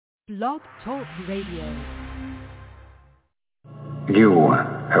Blog Talk Radio. You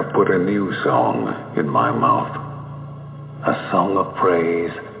have put a new song in my mouth, a song of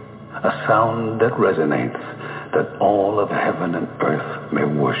praise, a sound that resonates, that all of heaven and earth may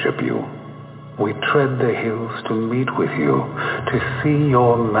worship you. We tread the hills to meet with you, to see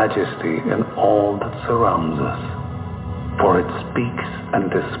your majesty in all that surrounds us. For it speaks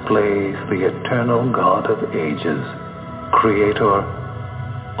and displays the eternal God of ages, Creator,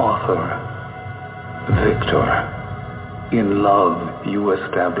 Author, Victor. In love, you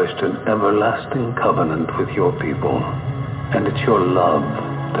established an everlasting covenant with your people, and it's your love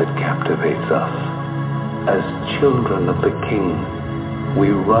that captivates us. As children of the King, we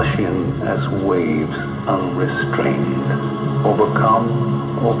rush in as waves unrestrained,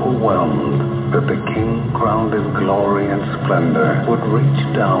 overcome, overwhelmed, that the King, crowned in glory and splendor, would reach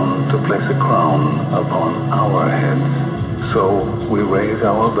down to place a crown upon our heads. So we raise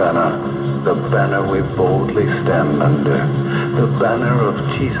our banner, the banner we boldly stand under, the banner of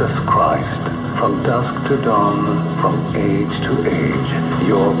Jesus Christ. From dusk to dawn, from age to age,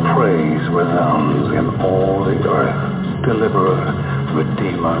 your praise resounds in all the earth. Deliverer,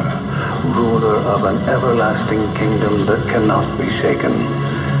 Redeemer, ruler of an everlasting kingdom that cannot be shaken.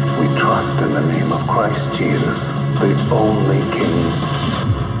 We trust in the name of Christ Jesus, the only King,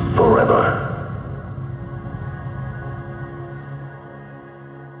 forever.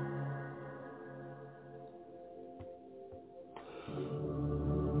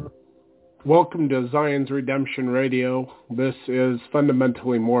 Welcome to Zion's Redemption Radio. This is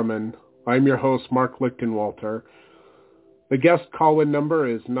Fundamentally Mormon. I'm your host, Mark Lichtenwalter. The guest call-in number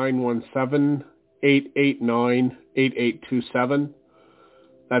is 917-889-8827.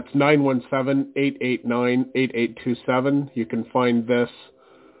 That's 917-889-8827. You can find this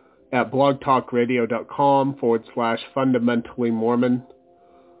at blogtalkradio.com/fundamentally Mormon.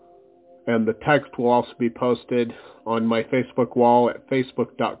 And the text will also be posted on my Facebook wall at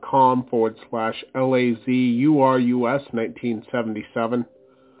facebook.com/LAZURUS1977.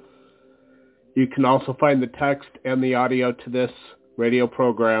 You can also find the text and the audio to this radio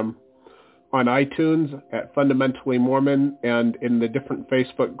program on iTunes at Fundamentally Mormon and in the different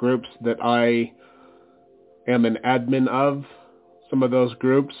Facebook groups that I am an admin of. Some of those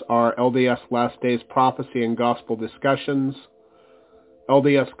groups are LDS Last Days Prophecy and Gospel Discussions,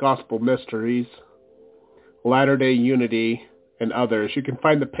 LDS Gospel Mysteries, Latter-day Unity, and others. You can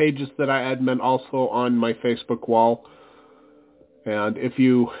find the pages that I admin also on my Facebook wall. And if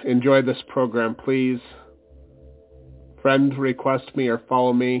you enjoy this program, please friend request me or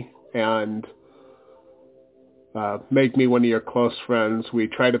follow me and make me one of your close friends. We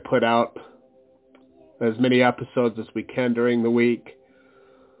try to put out as many episodes as we can during the week.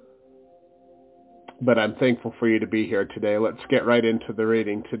 But I'm thankful for you to be here today. Let's get right into the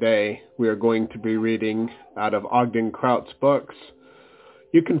reading today. We are going to be reading out of Ogden Kraut's books.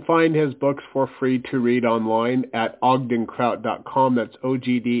 You can find his books for free to read online at ogdenkraut.com. That's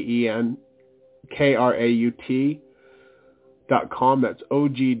OGDENKRAUT.com. That's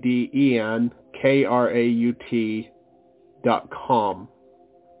OGDENKRAUT.com.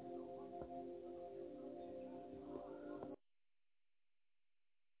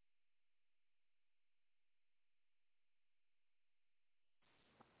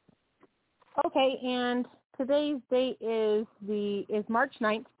 Okay, and today's date is March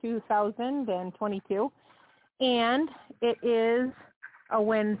 9th, 2022, and it is a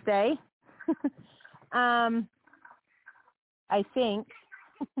Wednesday, I think.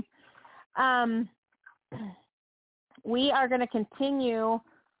 We are going to continue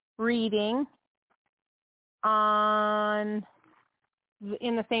reading in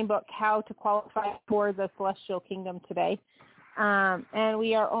the same book, How to Qualify for the Celestial Kingdom today. And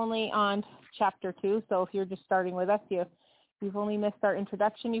we are only on Chapter 2, so if you're just starting with us, you've only missed our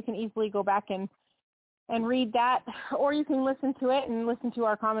introduction, you can easily go back and read that, or you can listen to it and listen to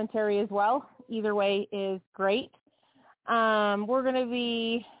our commentary as well. Either way is great. We're going to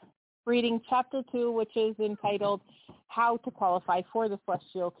be reading Chapter 2, which is entitled How to Qualify for the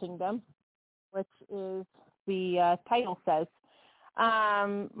Celestial Kingdom, which is the title says.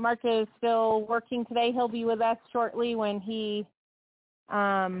 Mark is still working today. He'll be with us shortly when he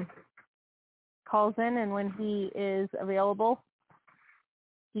calls in and when he is available.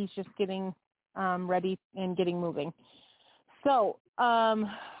 He's just getting ready and getting moving. So Emmett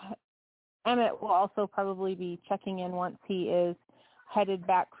will also probably be checking in once he is headed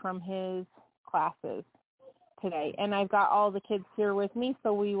back from his classes today. And I've got all the kids here with me,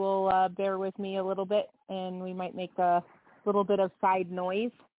 so we will bear with me a little bit, and we might make a little bit of side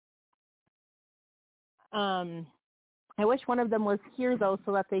noise. I wish one of them was here, though,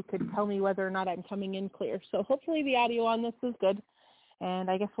 so that they could tell me whether or not I'm coming in clear. So hopefully the audio on this is good, and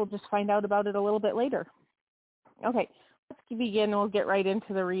I guess we'll just find out about it a little bit later. Okay, let's begin. We'll get right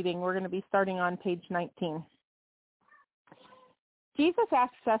into the reading. We're going to be starting on page 19. Jesus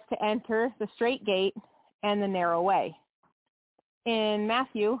asks us to enter the straight gate and the narrow way. In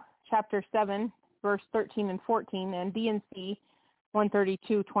Matthew chapter 7, verse 13 and 14, and D&C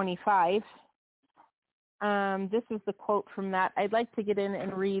 132:25, this is the quote from that. I'd like to get in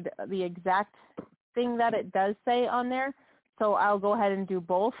and read the exact thing that it does say on there, so I'll go ahead and do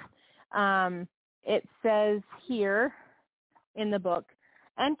both. It says here in the book,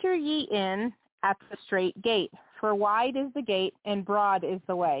 "Enter ye in at the straight gate, for wide is the gate and broad is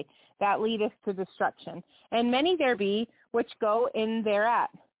the way that leadeth to destruction, and many there be which go in thereat,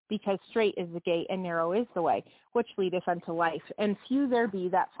 because straight is the gate and narrow is the way which leadeth unto life, and few there be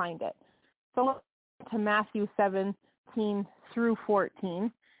that find it." So to Matthew 17 through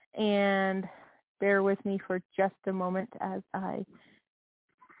 14, and bear with me for just a moment as I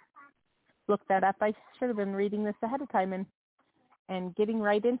look that up. I should have been reading this ahead of time and getting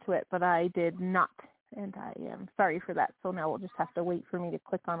right into it, but I did not, and I am sorry for that. So now we'll just have to wait for me to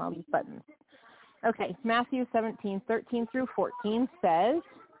click on all these buttons. Okay, Matthew 17:13 through 14 says,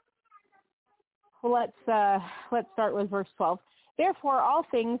 let's start with verse 12. "Therefore all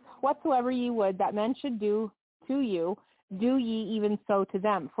things whatsoever ye would that men should do to you, do ye even so to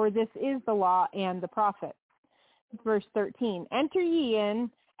them. For this is the law and the prophets." Verse 13, "Enter ye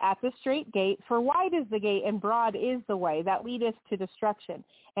in at the straight gate, for wide is the gate and broad is the way that leadeth to destruction,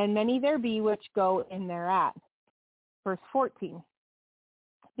 and many there be which go in thereat." Verse 14,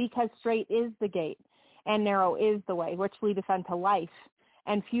 "Because straight is the gate and narrow is the way which leadeth unto life,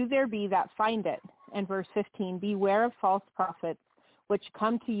 and few there be that find it." And verse 15, "Beware of false prophets, which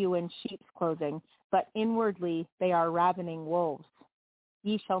come to you in sheep's clothing, but inwardly they are ravening wolves.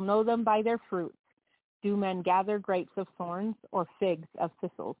 Ye shall know them by their fruits. Do men gather grapes of thorns or figs of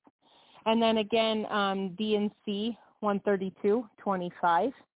thistles?" And then again, D&C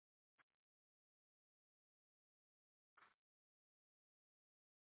 132:25.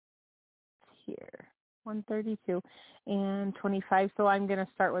 Here, 132 and 25. So I'm going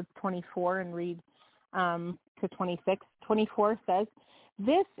to start with 24 and read to 26. 24 says,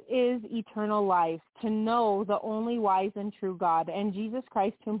 "This is eternal life, to know the only wise and true God, and Jesus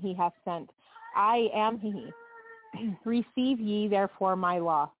Christ whom he hath sent. I am he. Receive ye therefore my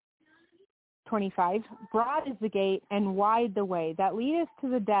law." 25, "Broad is the gate and wide the way that leadeth to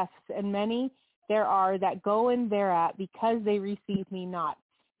the depths, and many there are that go in thereat, because they receive me not,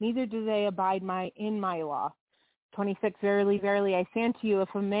 neither do they abide in my law." 26, "Verily, verily, I say unto you,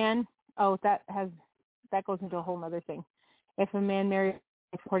 if a man," that goes into a whole other thing. "If a man marry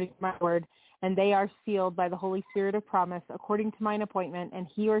according to my word, and they are sealed by the Holy Spirit of promise, according to mine appointment, and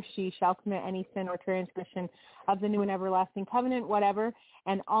he or she shall commit any sin or transgression of the new and everlasting covenant, whatever,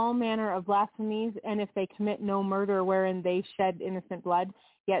 and all manner of blasphemies, and if they commit no murder wherein they shed innocent blood,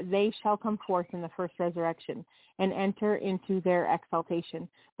 yet they shall come forth in the first resurrection, and enter into their exaltation.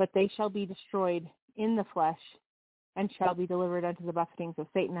 But they shall be destroyed in the flesh, and shall be delivered unto the buffetings of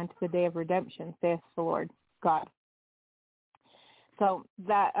Satan unto the day of redemption, saith the Lord God." So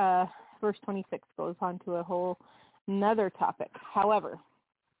that verse 26 goes on to a whole another topic. However,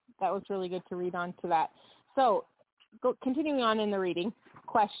 that was really good to read on to that. So continuing on in the reading,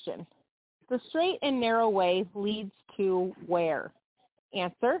 question: the straight and narrow way leads to where?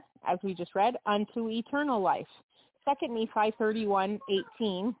 Answer, as we just read, unto eternal life. 2 Nephi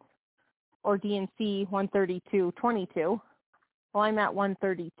 31:18, or D&C 132:22. Well, I'm at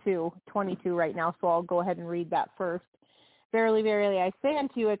 132:22 right now, so I'll go ahead and read that first. "Verily, verily, I say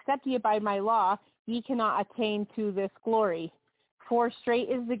unto you, except ye abide my law, ye cannot attain to this glory. For straight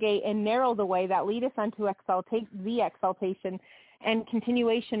is the gate and narrow the way that leadeth unto the exaltation and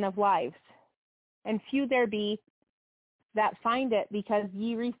continuation of lives. And few there be that find it, because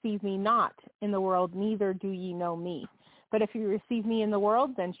ye receive me not in the world, neither do ye know me. But if you receive me in the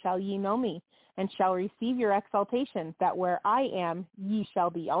world, then shall ye know me, and shall receive your exaltation, that where I am, ye shall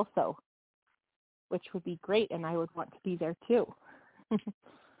be also." Which would be great, and I would want to be there too.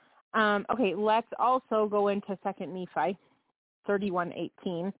 Okay, let's also go into 2 Nephi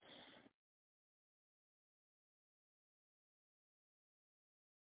 31:18.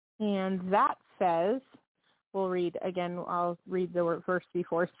 And that says, we'll read again, I'll read the verse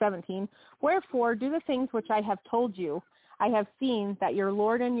before, 17. "Wherefore do the things which I have told you, I have seen that your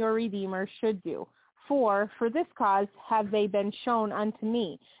Lord and your Redeemer should do. For this cause have they been shown unto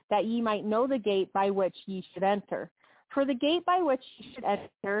me, that ye might know the gate by which ye should enter. For the gate by which ye should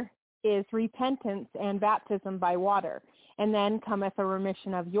enter is repentance and baptism by water, and then cometh a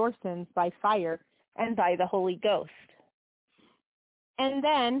remission of your sins by fire and by the Holy Ghost. And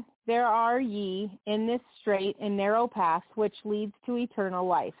then there are ye in this straight and narrow path which leads to eternal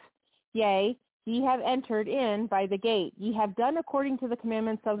life. Yea, ye have entered in by the gate. Ye have done according to the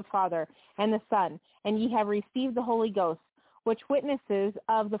commandments of the Father and the Son, and ye have received the Holy Ghost, which witnesses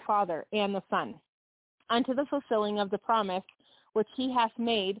of the Father and the Son, unto the fulfilling of the promise which he hath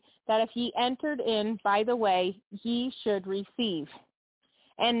made, that if ye entered in by the way, ye should receive.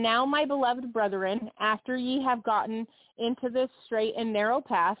 And now, my beloved brethren, after ye have gotten into this straight and narrow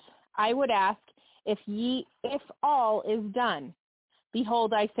path, I would ask, if all is done.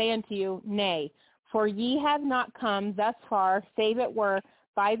 Behold, I say unto you, nay, for ye have not come thus far, save it were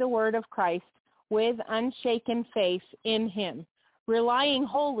by the word of Christ, with unshaken faith in him, relying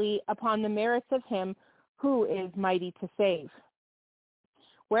wholly upon the merits of him who is mighty to save.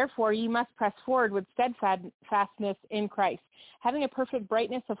 Wherefore ye must press forward with steadfastness in Christ, having a perfect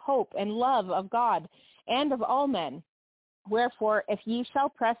brightness of hope and love of God and of all men. Wherefore, if ye shall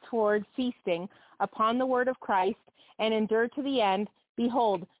press forward, feasting upon the word of Christ, and endure to the end,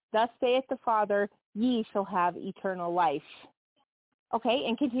 behold, thus saith the Father, ye shall have eternal life. Okay,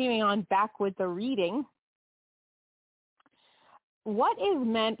 and continuing on back with the reading. What is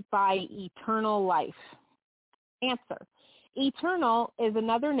meant by eternal life? Answer. Eternal is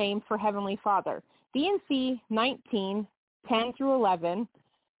another name for Heavenly Father. D&C 19:10-11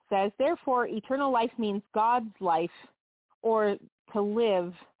 says, therefore, eternal life means God's life, or to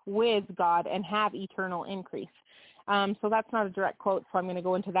live with God and have eternal increase. So that's not a direct quote, so I'm going to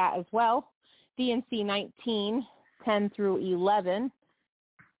go into that as well. D&C 19:10-11.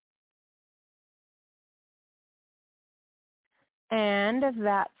 And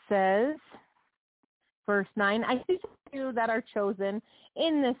that says, verse 9, I see you that are chosen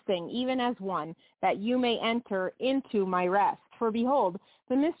in this thing, even as one, that you may enter into my rest. For behold,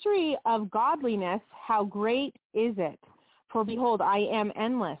 the mystery of godliness, how great is it? For behold, I am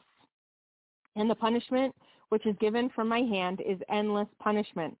endless. And the punishment which is given from my hand is endless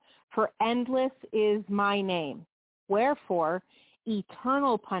punishment. For endless is my name. Wherefore,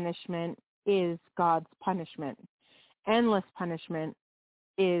 eternal punishment is God's punishment. Endless punishment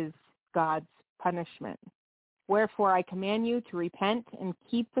is God's punishment. Wherefore I command you to repent and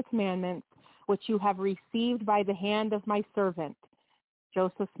keep the commandments which you have received by the hand of my servant,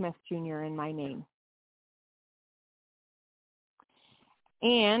 Joseph Smith, Jr., in my name.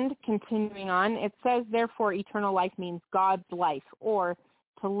 And continuing on, it says, therefore, eternal life means God's life, or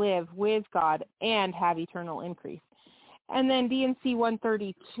to live with God and have eternal increase. And then D&C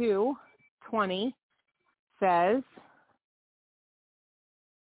 132:20 says,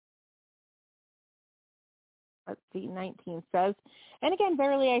 let's see, 19 says, and again,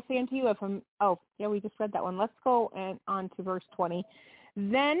 verily I say unto you, we just read that one. Let's go on to verse 20.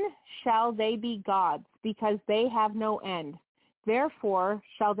 Then shall they be gods, because they have no end. Therefore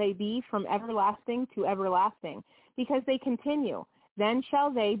shall they be from everlasting to everlasting, because they continue. Then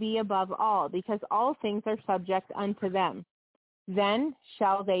shall they be above all, because all things are subject unto them. Then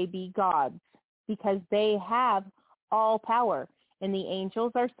shall they be gods, because they have all power, and the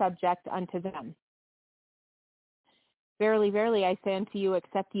angels are subject unto them. Verily, verily, I say unto you,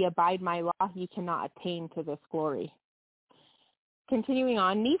 except ye abide my law, ye cannot attain to this glory. Continuing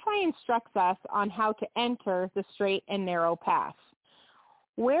on, Nephi instructs us on how to enter the straight and narrow path.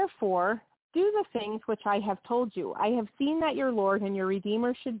 Wherefore, do the things which I have told you. I have seen that your Lord and your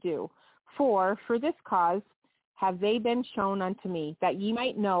Redeemer should do. For this cause have they been shown unto me, that ye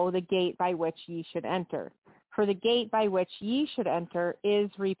might know the gate by which ye should enter. For the gate by which ye should enter is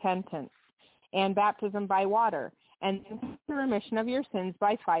repentance, and baptism by water, and the remission of your sins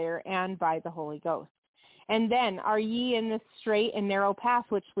by fire and by the Holy Ghost. And then are ye in this straight and narrow path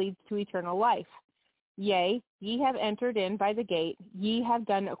which leads to eternal life. Yea, ye have entered in by the gate, ye have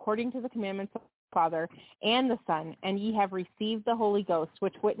done according to the commandments of the Father and the Son, and ye have received the Holy Ghost,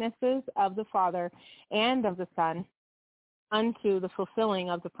 which witnesses of the Father and of the Son, unto the fulfilling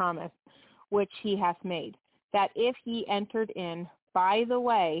of the promise which he hath made, that if ye entered in by the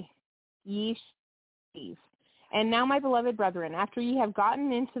way, ye shall receive. And now, my beloved brethren, after ye have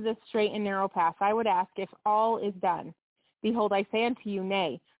gotten into this straight and narrow path, I would ask if all is done. Behold, I say unto you,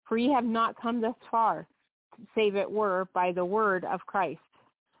 nay, for ye have not come thus far, save it were by the word of Christ,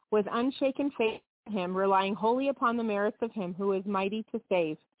 with unshaken faith in him, relying wholly upon the merits of him who is mighty to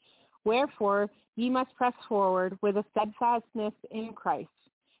save. Wherefore ye must press forward with a steadfastness in Christ,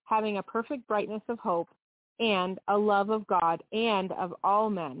 having a perfect brightness of hope, and a love of God and of all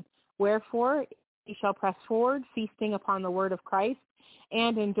men. Wherefore ye shall press forward, feasting upon the word of Christ,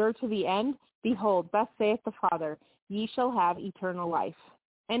 and endure to the end. Behold, thus saith the Father, ye shall have eternal life.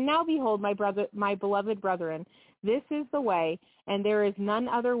 And now behold, my beloved brethren, this is the way, and there is none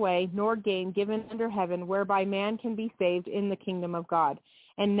other way, nor gain given under heaven, whereby man can be saved in the kingdom of God.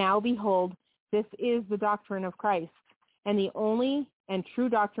 And now behold, this is the doctrine of Christ, and the only and true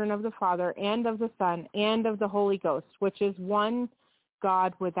doctrine of the Father, and of the Son, and of the Holy Ghost, which is one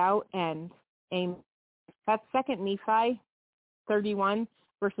God without end. Amen. That's 2 Nephi 31,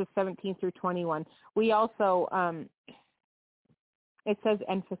 verses 17 through 21. We also, it says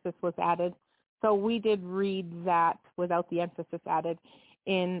emphasis was added. So we did read that without the emphasis added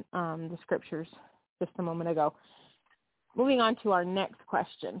in the scriptures just a moment ago. Moving on to our next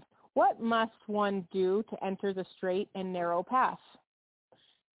question. What must one do to enter the straight and narrow path?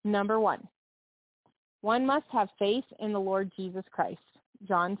 Number 1, one must have faith in the Lord Jesus Christ,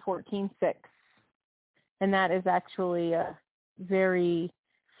 John 14:6. And that is actually a very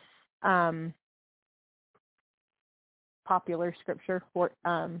popular scripture for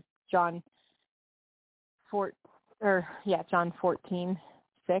John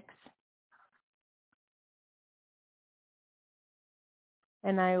 14:6.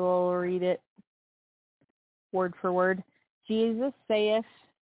 And I will read it word for word. Jesus saith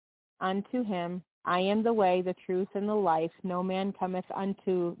unto him, I am the way, the truth, and the life. No man cometh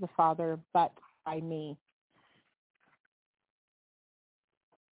unto the Father but by me.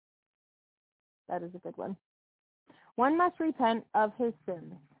 That is a good one. One must repent of his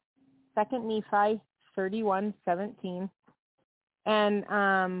sins. 2 Nephi 31:17. And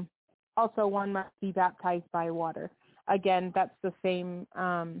also one must be baptized by water. Again, that's the same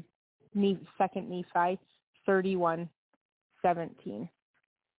 2 Nephi 31:17.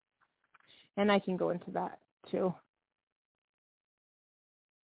 And I can go into that too.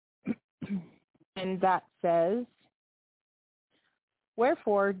 And that says,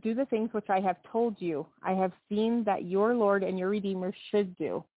 wherefore do the things which I have told you. I have seen that your Lord and your Redeemer should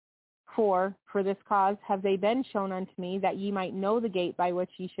do. For this cause have they been shown unto me, that ye might know the gate by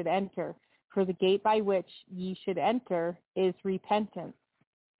which ye should enter. For the gate by which ye should enter is repentance,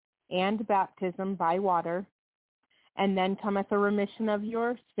 and baptism by water, and then cometh a remission of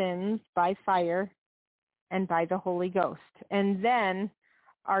your sins by fire and by the Holy Ghost. And then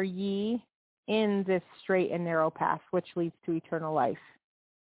are ye in this straight and narrow path, which leads to eternal life.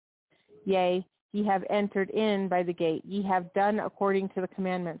 Yea, ye have entered in by the gate. Ye have done according to the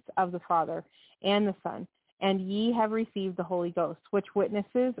commandments of the Father and the Son. And ye have received the Holy Ghost, which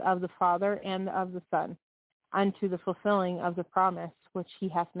witnesses of the Father and of the Son, unto the fulfilling of the promise which he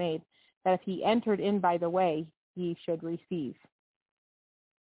hath made, that if ye entered in by the way, ye should receive.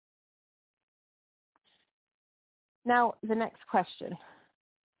 Now, the next question.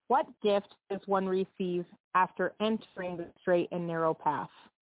 What gift does one receive after entering the straight and narrow path?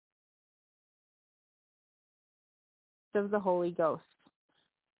 Of the Holy Ghost.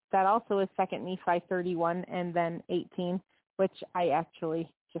 That also is 2 Nephi 31 and then 18, which I actually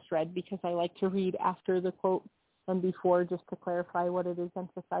just read because I like to read after the quote and before, just to clarify what it is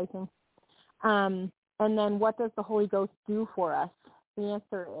emphasizing. And then what does the Holy Ghost do for us? The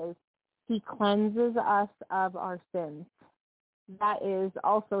answer is he cleanses us of our sins. That is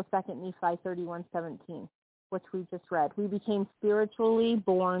also 2 Nephi 31:17, which we just read. We became spiritually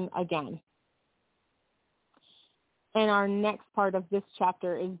born again. And our next part of this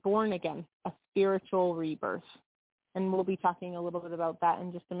chapter is born again, a spiritual rebirth. And we'll be talking a little bit about that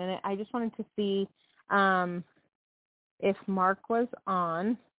in just a minute. I just wanted to see if Mark was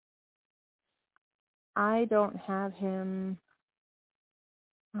on. I don't have him.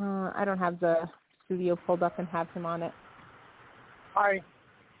 I don't have the studio pulled up and have him on it. Hi.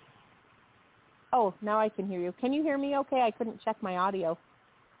 Oh, now I can hear you. Can you hear me okay? I couldn't check my audio.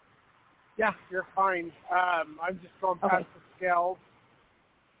 Yeah, you're fine. I'm just going past the scales.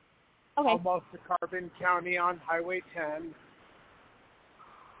 Okay. Almost to Carbon County on Highway 10.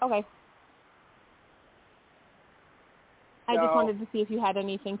 Okay. I just wanted to see if you had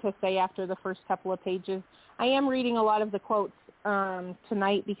anything to say after the first couple of pages. I am reading a lot of the quotes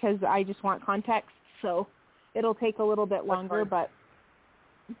tonight because I just want context, so it'll take a little bit longer, but...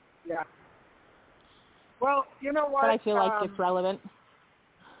 Yeah. Well, you know what? But I feel like it's relevant.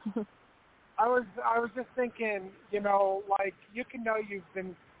 I was just thinking, like, you can know you've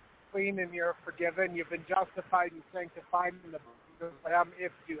been clean and you're forgiven, you've been justified and sanctified in the Lamb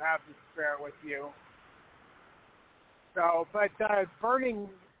if you have the Spirit with you. So, but burning,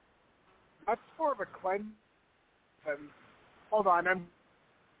 that's more of a cleanse. Hold on,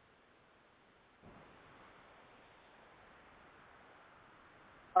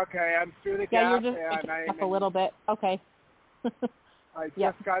 Okay, I'm through the Yeah, gap, you're just and I'm up a little bit. Okay. I just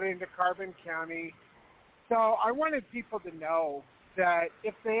Yep. got into Carbon County. So I wanted people to know that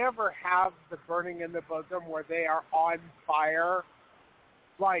if they ever have the burning in the bosom where they are on fire,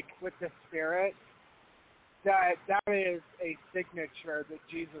 like with the Spirit, that is a signature that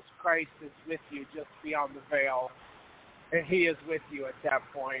Jesus Christ is with you just beyond the veil, and he is with you at that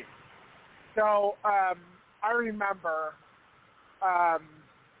point. So I remember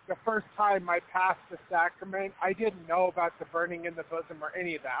the first time I passed the sacrament, I didn't know about the burning in the bosom or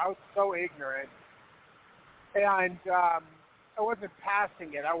any of that. I was so ignorant. And I wasn't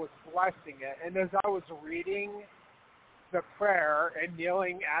passing it, I was blessing it. And as I was reading the prayer and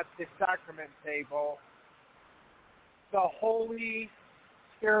kneeling at the sacrament table, the Holy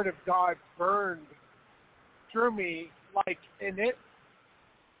Spirit of God burned through me, like, and it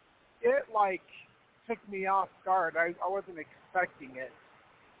like took me off guard. I wasn't expecting it.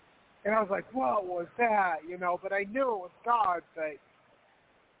 And I was like, what was that? You know, but I knew it was God, but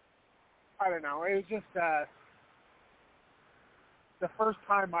I don't know. It was just the first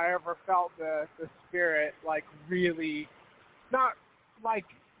time I ever felt the Spirit, like, really, not like,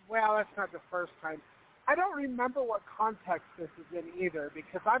 well, that's not the first time. I don't remember what context this is in either,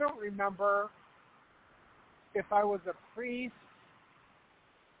 because I don't remember if I was a priest.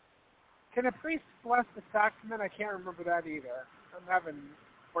 Can a priest bless the sacrament? I can't remember that either. I'm having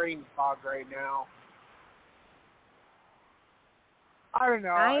brain fog right now. I don't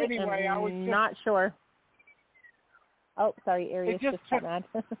know. Anyway, I was not sure. Oh, sorry, Arius just got mad.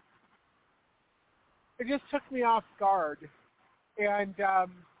 It just took me off guard. And I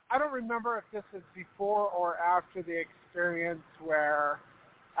don't remember if this was before or after the experience where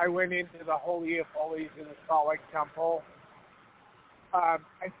I went into the Holy of Holies in the Salt Lake Temple. I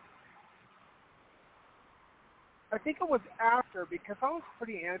think it was after, because I was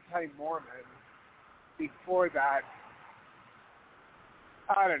pretty anti-Mormon before that.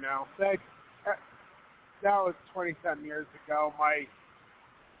 I don't know. That was 20-some years ago. I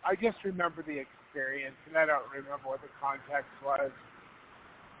just remember the experience, and I don't remember what the context was.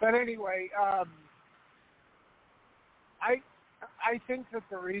 But anyway, I think that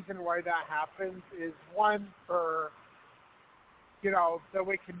the reason why that happens is, one, for, you know, so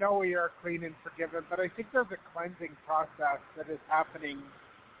we can know we are clean and forgiven, but I think there's a cleansing process that is happening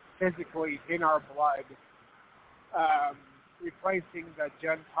physically in our blood, replacing the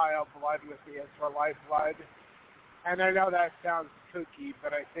Gentile blood with the Israelite blood. And I know that sounds kooky,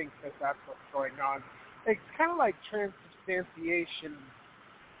 but I think that that's what's going on. It's kind of like transubstantiation.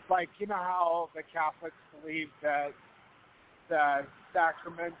 Like, you know how the Catholics believe that the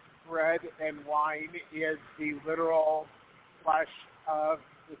sacrament, bread and wine, is the literal flesh of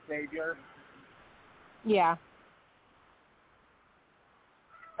the Savior? Yeah.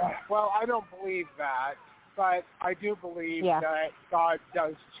 Well, I don't believe that, but I do believe that God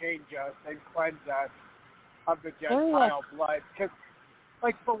does change us and cleanse us of the Gentile blood. Because,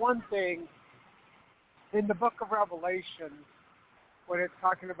 like, for one thing, in the book of Revelation, when it's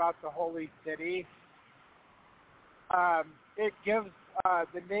talking about the holy city, it gives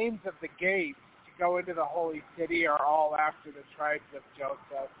the names of the gates to go into the holy city are all after the tribes of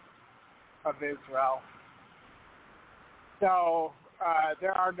Joseph of Israel. So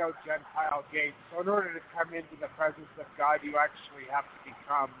there are no Gentile gates. So in order to come into the presence of God, you actually have to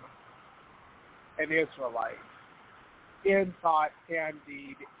become an Israelite in thought and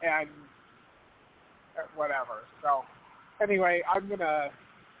deed and whatever. So anyway, I'm going to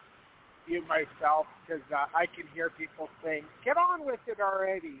mute myself because I can hear people saying, get on with it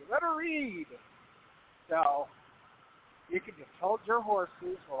already. Let her read. So you can just hold your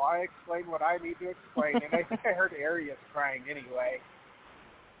horses while I explain what I need to explain. And I think I heard Arius crying anyway.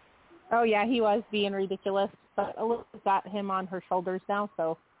 Oh, yeah, he was being ridiculous. But Elizabeth got him on her shoulders now,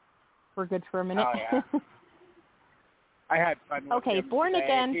 so we're good for a minute. Oh, yeah. I had fun with him Born today.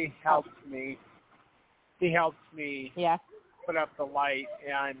 Again. He helped me. He helped me put up the light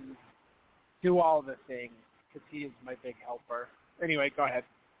and do all the things because he is my big helper. Anyway, go ahead.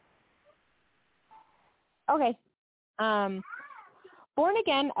 Okay. Born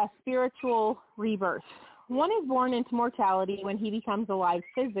again, a spiritual rebirth. One is born into mortality when he becomes alive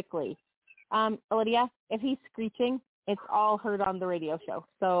physically. Lydia, if he's screeching, it's all heard on the radio show.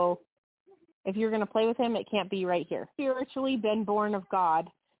 So if you're going to play with him, it can't be right here. Spiritually been born of God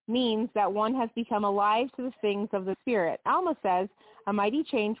means that one has become alive to the things of the Spirit. Alma says, a mighty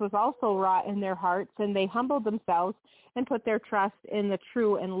change was also wrought in their hearts, and they humbled themselves and put their trust in the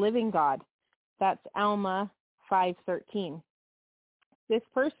true and living God. That's Alma 5:13. This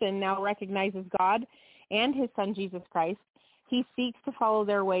person now recognizes God and his son Jesus Christ. He seeks to follow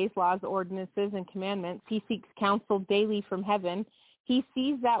their ways, laws, ordinances, and commandments. He seeks counsel daily from heaven. He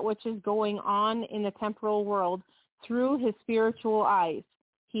sees that which is going on in the temporal world through his spiritual eyes.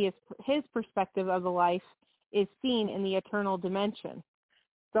 His perspective of the life is seen in the eternal dimension.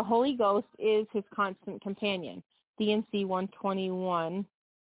 The Holy Ghost is his constant companion, D&C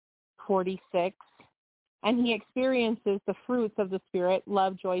 121:46, and he experiences the fruits of the Spirit,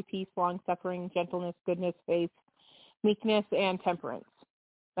 love, joy, peace, long-suffering, gentleness, goodness, faith, meekness, and temperance.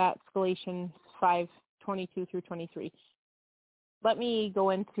 That's Galatians 5:22-23. Let me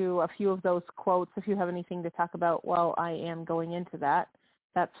go into a few of those quotes if you have anything to talk about while I am going into that.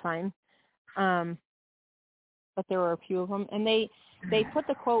 That's fine. But there were a few of them. And they put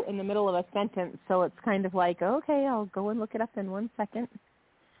the quote in the middle of a sentence, so it's kind of like, okay, I'll go and look it up in 1 second.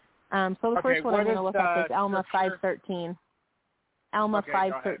 So the first one I'm going to look up is Alma 5:13. Alma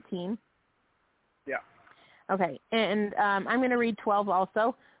 5:13. Yeah. Okay, and I'm going to read 12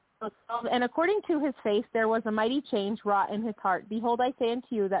 also. So 12, and according to his faith, there was a mighty change wrought in his heart. Behold, I say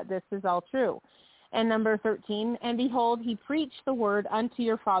unto you that this is all true. And number 13, and behold, he preached the word unto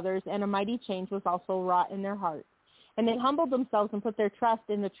your fathers, and a mighty change was also wrought in their hearts. And they humbled themselves and put their trust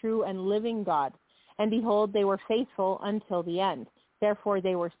in the true and living God. And behold, they were faithful until the end. Therefore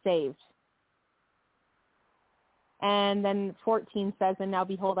they were saved. And then 14 says, and now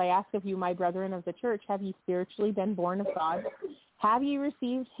behold, I ask of you, my brethren of the church, have ye spiritually been born of God? Have ye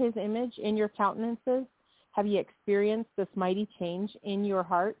received his image in your countenances? Have ye experienced this mighty change in your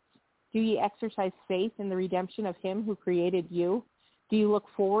hearts? Do ye exercise faith in the redemption of him who created you? Do you look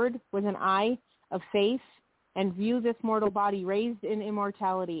forward with an eye of faith and view this mortal body raised in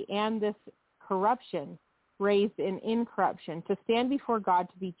immortality and this corruption raised in incorruption, to stand before God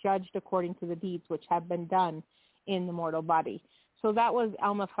to be judged according to the deeds which have been done in the mortal body? So that was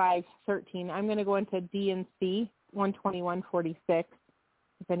Alma 5:13. I'm going to go into D&C 121:46.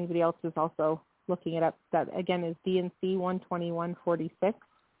 If anybody else is also looking it up, that again is D&C 121:46.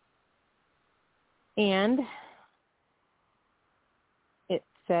 And it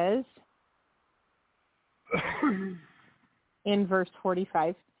says in verse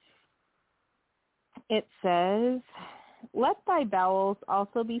 45, it says, let thy bowels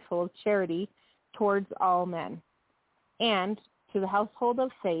also be full of charity towards all men, and to the household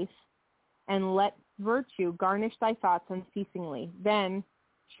of faith, and let virtue garnish thy thoughts unceasingly. Then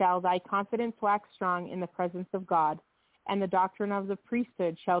shall thy confidence wax strong in the presence of God, and the doctrine of the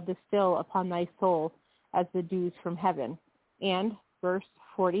priesthood shall distill upon thy soul as the dews from heaven. And verse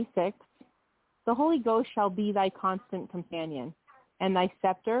 46, the Holy Ghost shall be thy constant companion, and thy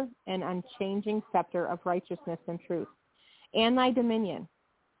scepter an unchanging scepter of righteousness and truth. And thy dominion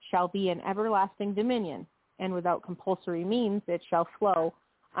shall be an everlasting dominion, and without compulsory means it shall flow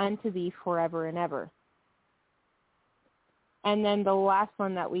unto thee forever and ever. And then the last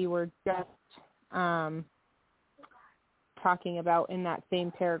one that we were just talking about in that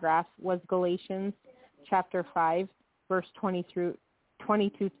same paragraph was Galatians chapter 5, verse 22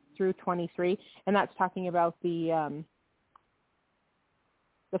 through 23, and that's talking about the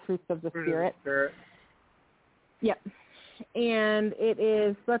fruits of the Spirit. Yep. And it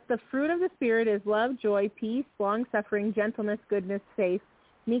is, but the fruit of the Spirit is love, joy, peace, long-suffering, gentleness, goodness, faith,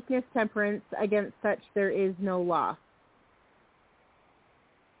 meekness, temperance. Against such there is no law.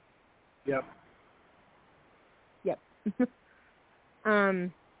 Yep.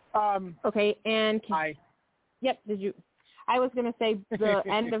 Okay, and Yep. I was going to say the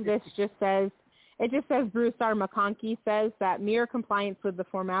end of this just says Bruce R. McConkie says that mere compliance with the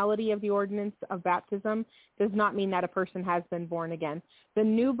formality of the ordinance of baptism does not mean that a person has been born again. The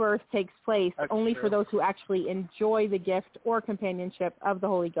new birth takes place only for those who actually enjoy the gift or companionship of the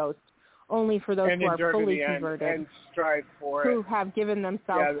Holy Ghost, only for those who are fully converted and strive for who have given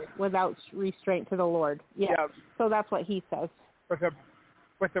themselves without restraint to the Lord. Yeah. So that's what he says.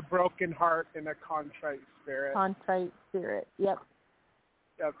 With a broken heart and a contrite spirit. Yep.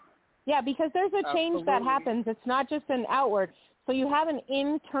 Yeah, because there's a change that happens. It's not just an outward. So you have an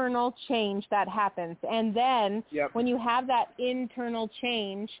internal change that happens. And then when you have that internal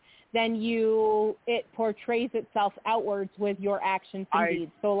change, then it portrays itself outwards with your actions and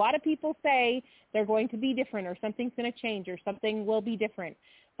deeds. So a lot of people say they're going to be different, or something's going to change, or something will be different.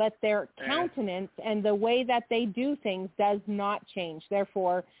 But their countenance and the way that they do things does not change,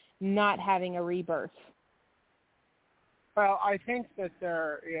 therefore not having a rebirth. Well, I think that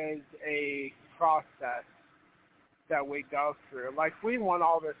there is a process that we go through. Like, we want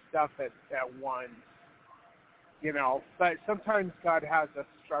all this stuff at once, but sometimes God has us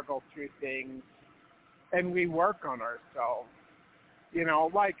struggle through things, and we work on ourselves.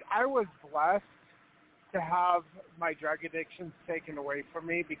 Like, I was blessed to have my drug addictions taken away from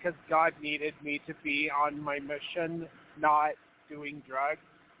me because God needed me to be on my mission, not doing drugs.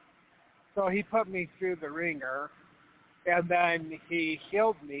 So he put me through the ringer, and then he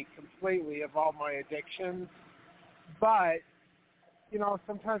healed me completely of all my addictions. But, you know,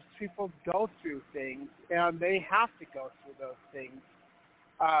 sometimes people go through things, and they have to go through those things.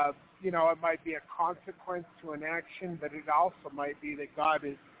 You know, it might be a consequence to an action, but it also might be that God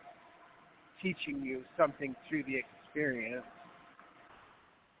is teaching you something through the experience.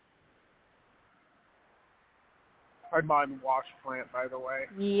 I'm on Wash Plant, by the way.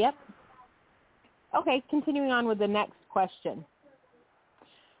 Yep. Okay, continuing on with the next question.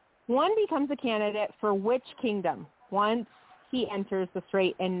 One becomes a candidate for which kingdom once he enters the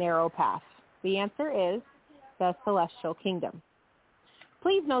straight and narrow path? The answer is the celestial kingdom.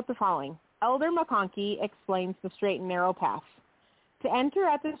 Please note the following. Elder McConkie explains the straight and narrow path. To enter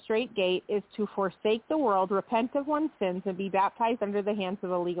at the straight gate is to forsake the world, repent of one's sins, and be baptized under the hands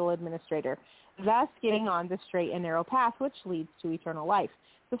of a legal administrator, thus getting on the straight and narrow path, which leads to eternal life.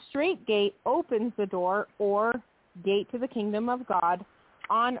 The straight gate opens the door or gate to the kingdom of God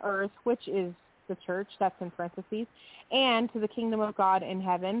on earth, which is the church, that's in parentheses, and to the kingdom of God in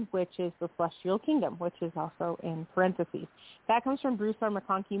heaven, which is the celestial kingdom, which is also in parentheses. That comes from Bruce R.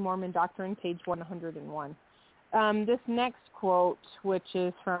 McConkie, Mormon Doctrine, page 101. This next quote, which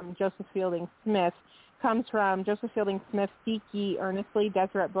is from Joseph Fielding Smith, comes from Joseph Fielding Smith, Seek Ye Earnestly,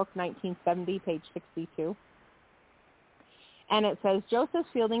 Deseret Book, 1970, page 62. And it says, Joseph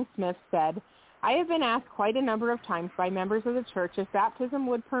Fielding Smith said, I have been asked quite a number of times by members of the church if baptism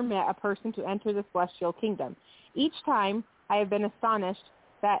would permit a person to enter the celestial kingdom. Each time I have been astonished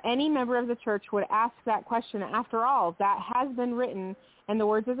that any member of the church would ask that question. After all, that has been written in the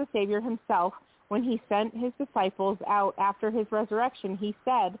words of the Savior himself when he sent his disciples out after his resurrection. He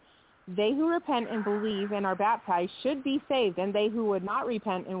said, they who repent and believe and are baptized should be saved, and they who would not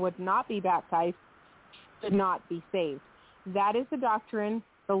repent and would not be baptized should not be saved. That is the doctrine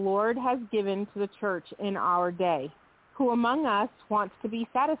the Lord has given to the church in our day. Who among us wants to be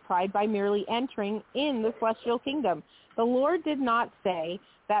satisfied by merely entering in the celestial kingdom? The Lord did not say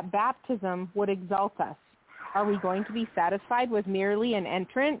that baptism would exalt us. Are we going to be satisfied with merely an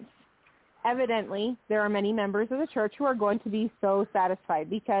entrance? Evidently, there are many members of the church who are going to be so satisfied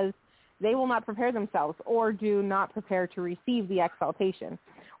because they will not prepare themselves or do not prepare to receive the exaltation.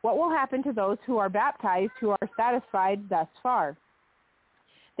 What will happen to those who are baptized who are satisfied thus far?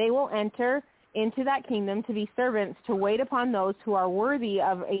 They will enter into that kingdom to be servants to wait upon those who are worthy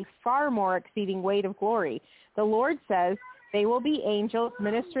of a far more exceeding weight of glory. The Lord says they will be angels,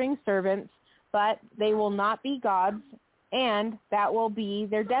 ministering servants, but they will not be gods, and that will be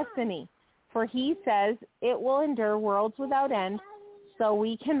their destiny. For he says it will endure worlds without end, so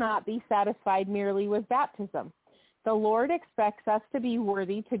we cannot be satisfied merely with baptism. The Lord expects us to be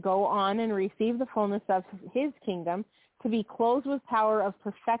worthy to go on and receive the fullness of his kingdom, to be clothed with power of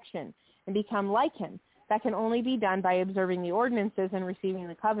perfection and become like him. That can only be done by observing the ordinances and receiving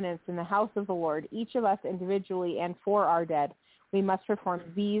the covenants in the house of the Lord, each of us individually and for our dead. We must perform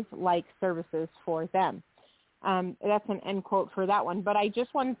these like services for them. That's an end quote for that one. But I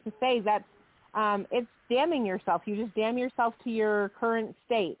just wanted to say that it's damning yourself. You just damn yourself to your current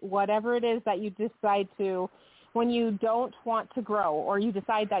state, whatever it is that you decide to, when you don't want to grow or you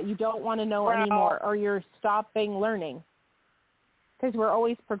decide that you don't want to know anymore or you're stopping learning. Because we're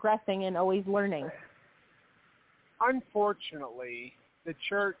always progressing and always learning. Unfortunately, the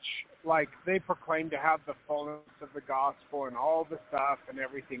church, like, they proclaim to have the fullness of the gospel and all the stuff and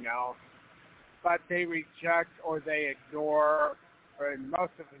everything else, but they reject or they ignore, and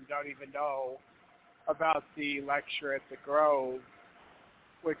most of them don't even know about the lecture at the Grove,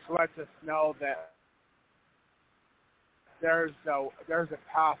 which lets us know that there's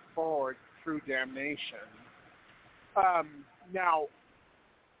a path forward through damnation. Now,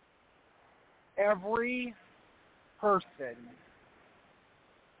 every person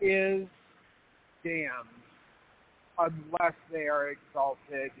is damned unless they are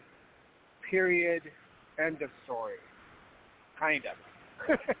exalted, period, end of story. Kind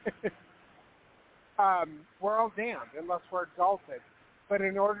of. We're all damned unless we're exalted. But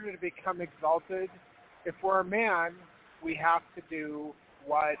in order to become exalted, if we're a man, we have to do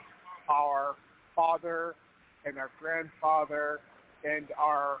what our father and our grandfather and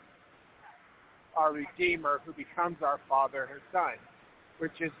our Redeemer, who becomes our Father, has done,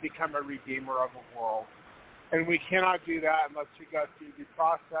 which is become a Redeemer of the world. And we cannot do that unless we go through the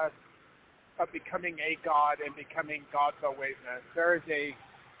process of becoming a God and becoming God's witness. There is a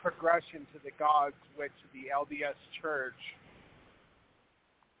progression to the gods which the LDS Church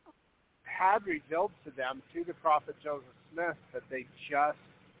had revealed to them through the prophet Joseph Smith that they just,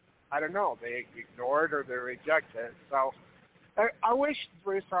 I don't know, they ignored or they rejected. So I wish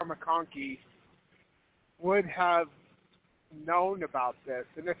Bruce R. McConkie would have known about this,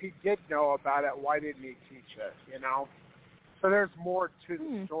 and if he did know about it, why didn't he teach it, you know? So there's more to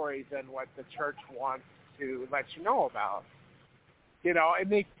the story than what the church wants to let you know about. You know,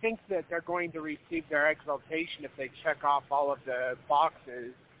 and they think that they're going to receive their exaltation if they check off all of the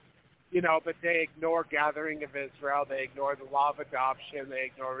boxes, you know, but they ignore gathering of Israel, they ignore the law of adoption, they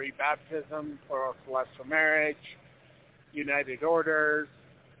ignore rebaptism, plural celestial marriage, united orders,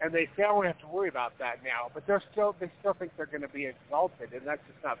 and they say, oh, we have to worry about that now. But they still think they're going to be exalted, and that's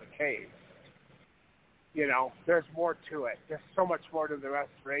just not the case. You know, there's more to it. There's so much more to the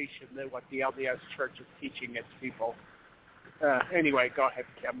restoration than what the LDS Church is teaching its people. Anyway, go ahead,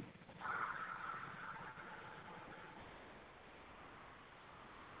 Kim.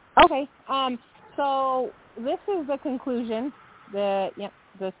 Okay. So this is the conclusion.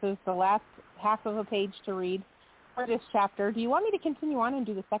 This is the last half of a page to read for this chapter. Do you want me to continue on and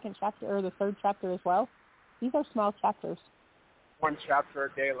do the second chapter or the third chapter as well? These are small chapters. One chapter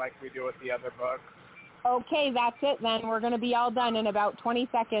a day like we do with the other books. Okay, that's it then. We're going to be all done in about 20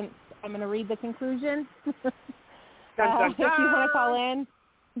 seconds. I'm going to read the conclusion. Dun, dun, dun. If you want to call in,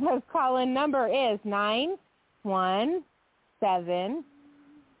 the call-in number is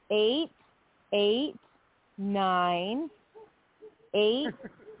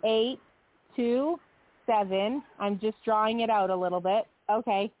I'm just drawing it out a little bit.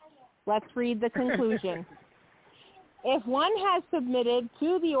 Okay, let's read the conclusion. If one has submitted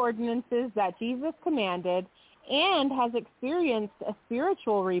to the ordinances that Jesus commanded and has experienced a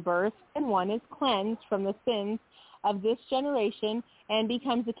spiritual rebirth, then one is cleansed from the sins of this generation and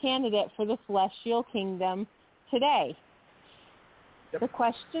becomes a candidate for the celestial kingdom today. The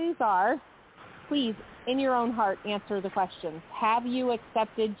questions are, please, in your own heart, answer the questions. Have you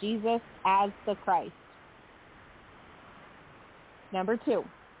accepted Jesus as the Christ? Number 2,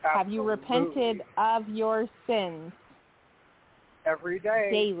 have you repented of your sins? Every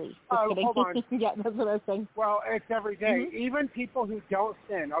day. Daily. Hold on. Yeah, that's what I was saying. Well, it's every day. Mm-hmm. Even people who don't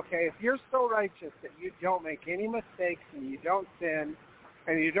sin. Okay, if you're so righteous that you don't make any mistakes and you don't sin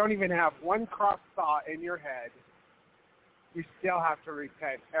and you don't even have one cross thought in your head, you still have to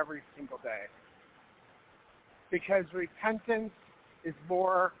repent every single day. Because repentance is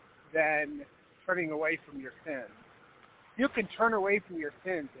more than turning away from your sins. You can turn away from your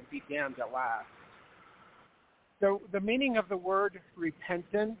sins and be damned at last. The meaning of the word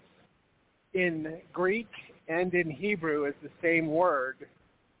repentance in Greek and in Hebrew is the same word,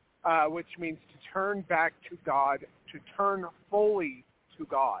 which means to turn back to God, to turn fully to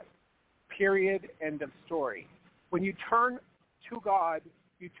God, period, end of story. When you turn to God,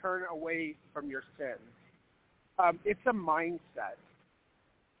 you turn away from your sins. It's a mindset.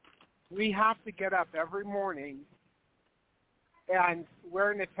 We have to get up every morning, and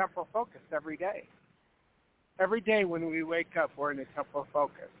we're in a temporal focus every day. Every day when we wake up, we're in a temporal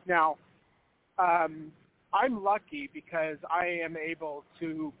focus. Now, I'm lucky because I am able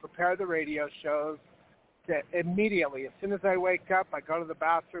to prepare the radio shows that immediately. As soon as I wake up, I go to the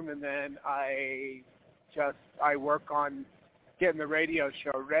bathroom, and then I work on getting the radio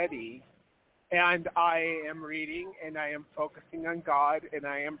show ready. And I am reading, and I am focusing on God, and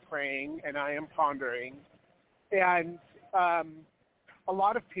I am praying, and I am pondering. And a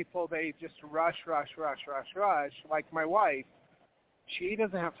lot of people, they just rush. Like my wife, she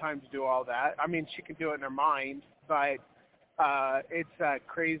doesn't have time to do all that. I mean, she can do it in her mind, but it's a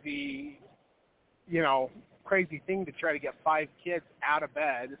crazy thing to try to get 5 kids out of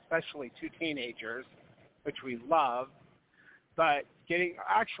bed, especially 2 teenagers, which we love. But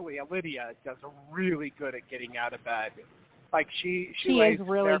Lydia does really good at getting out of bed. Like she lays is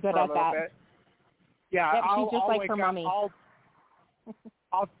really there good for a at little that. bit. Yeah, yep, she's just I'll like wake her up, mommy.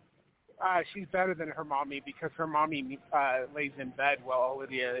 She's better than her mommy because her mommy lays in bed while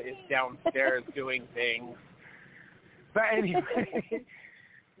Lydia is downstairs doing things. But anyway,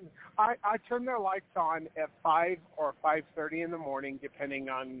 I turn their lights on at 5 or 5:30 in the morning, depending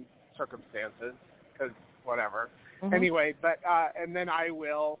on circumstances, because whatever. Mm-hmm. Anyway, but and then I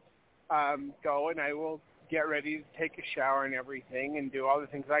will go and I will get ready to take a shower and everything and do all the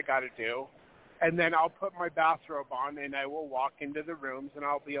things I got to do. And then I'll put my bathrobe on and I will walk into the rooms and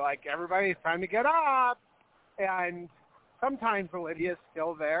I'll be like, everybody, it's time to get up. And sometimes Lydia's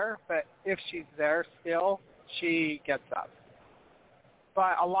still there, but if she's there still, she gets up.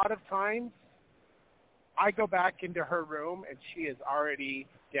 But a lot of times I go back into her room and she is already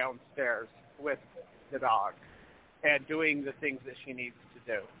downstairs with the dog and doing the things that she needs to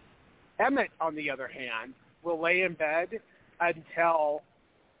do. Emmett, on the other hand, will lay in bed until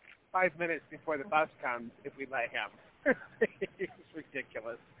 5 minutes before the bus comes if we let him. It's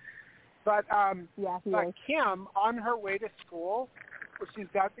ridiculous. But but Kim, on her way to school, she's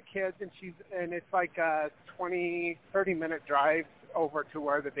got the kids, and it's like a 20-30-minute drive over to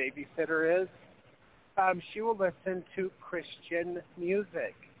where the babysitter is. She will listen to Christian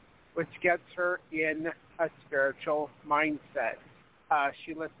music, which gets her in a spiritual mindset.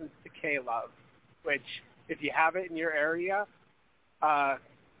 She listens to K-Love, which, if you have it in your area,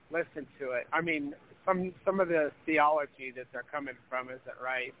 listen to it. I mean, some of the theology that they're coming from isn't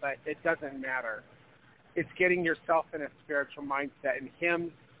right, but it doesn't matter. It's getting yourself in a spiritual mindset, and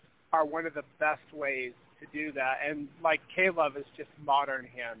hymns are one of the best ways to do that. And like K-Love is just modern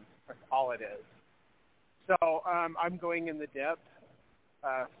hymns. That's all it is. So I'm going in the dip,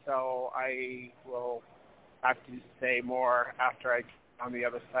 so I will have to say more after I get on the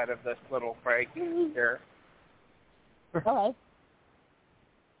other side of this little break here. Okay.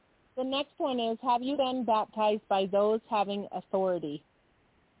 The next one is, have you been baptized by those having authority?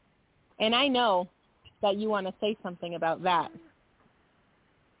 And I know that you want to say something about that.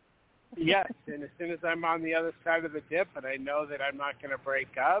 Yes, and as soon as I'm on the other side of the dip and I know that I'm not going to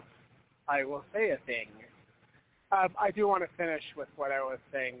break up, I will say a thing. I do want to finish with what I was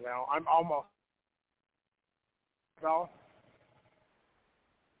saying, though. I'm almost... Well...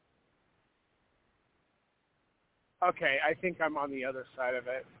 Okay, I think I'm on the other side of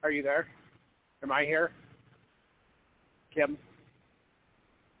it. Are you there? Am I here? Kim?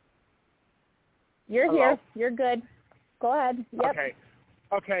 You're Hello? here. You're good. Go ahead. Yep.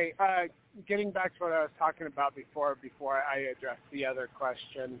 Okay. Getting back to what I was talking about before I address the other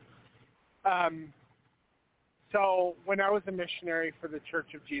question. So when I was a missionary for the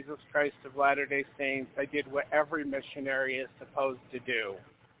Church of Jesus Christ of Latter-day Saints, I did what every missionary is supposed to do.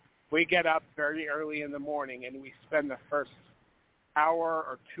 We get up very early in the morning and we spend the first hour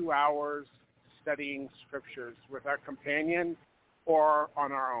or 2 hours studying scriptures with our companion or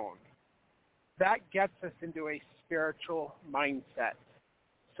on our own. That gets us into a spiritual mindset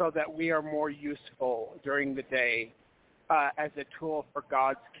so that we are more useful during the day as a tool for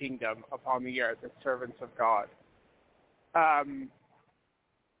God's kingdom upon the earth as servants of God. And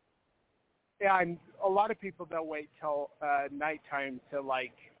a lot of people, they'll wait till nighttime to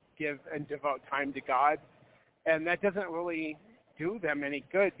give and devote time to God, and that doesn't really do them any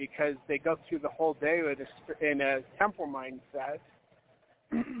good because they go through the whole day in a temporal mindset.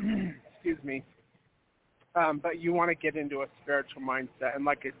 Excuse me. But you want to get into a spiritual mindset, and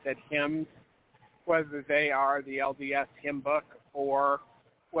like I said, hymns, whether they are the LDS hymn book or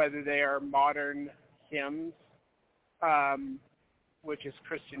whether they are modern hymns, which is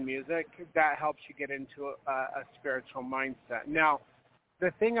Christian music, that helps you get into a spiritual mindset. Now,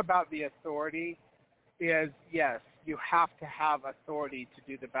 the thing about the authority is, yes, you have to have authority to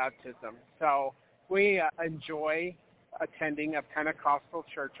do the baptism. So we enjoy attending a Pentecostal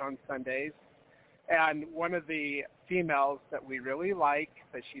church on Sundays, and one of the females that we really like,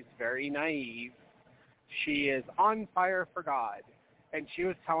 but she's very naive, she is on fire for God. And she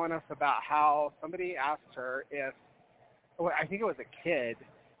was telling us about how somebody asked her I think it was a kid,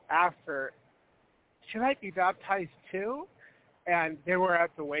 asked her, should I be baptized too? And they were at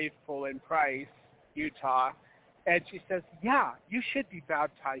the Wave Pool in Price, Utah. And she says, yeah, you should be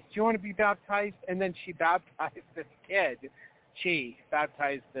baptized. Do you want to be baptized? And then she baptized this kid. She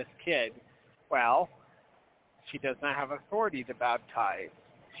baptized this kid. Well, she does not have authority to baptize.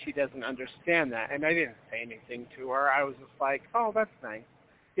 She doesn't understand that. And I didn't say anything to her. I was just like, oh, that's nice.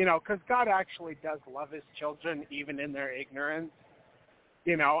 Because God actually does love his children even in their ignorance.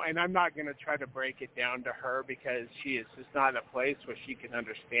 And I'm not going to try to break it down to her because she is just not in a place where she can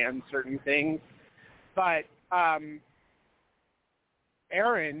understand certain things. But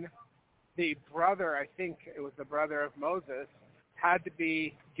Aaron, the brother, I think it was the brother of Moses, had to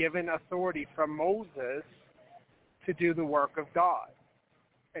be given authority from Moses to do the work of God.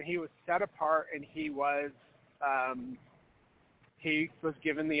 And he was set apart, and he was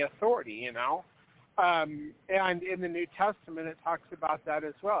given the authority, And in the New Testament, it talks about that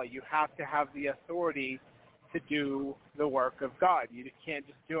as well. You have to have the authority to do the work of God. You can't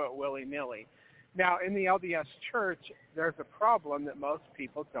just do it willy-nilly. Now, in the LDS Church, there's a problem that most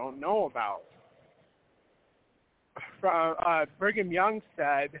people don't know about. Brigham Young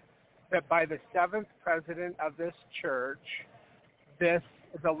said that by the seventh president of this church, the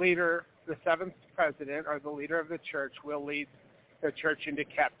seventh president or the leader of the church will lead the church into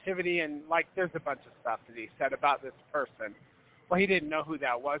captivity, and there's a bunch of stuff that he said about this person. Well, he didn't know who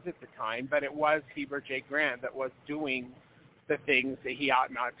that was at the time, but it was Heber J. Grant that was doing the things that he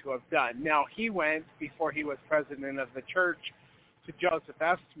ought not to have done. Now, he went, before he was president of the church, to Joseph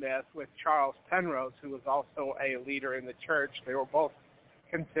F. Smith with Charles Penrose, who was also a leader in the church. They were both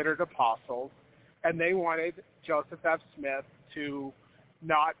considered apostles, and they wanted Joseph F. Smith to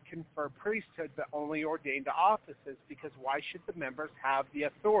not confer priesthood but only ordain to offices, because why should the members have the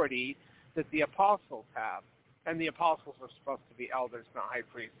authority that the apostles have? And the apostles were supposed to be elders, not high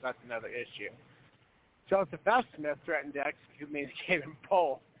priests. That's another issue. Joseph F. Smith threatened to excommunicate them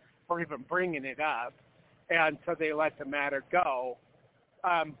both for even bringing it up, and so they let the matter go.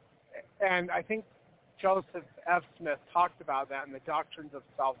 And I think Joseph F. Smith talked about that in the Doctrines of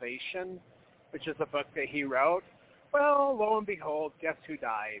Salvation, which is a book that he wrote. Well, lo and behold, guess who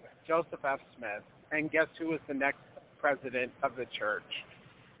died? Joseph F. Smith. And guess who was the next president of the church?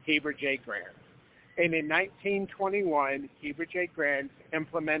 Heber J. Grant. And in 1921, Heber J. Grant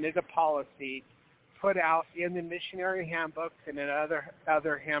implemented a policy put out in the missionary handbooks and in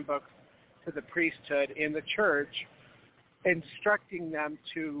other handbooks to the priesthood in the church, instructing them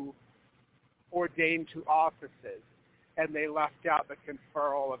to ordain to offices, and they left out the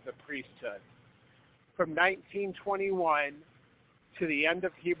conferral of the priesthood. From 1921 to the end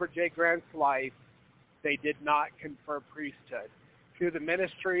of Heber J. Grant's life, they did not confer priesthood. Through the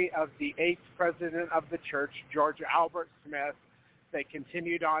ministry of the 8th president of the church, George Albert Smith, they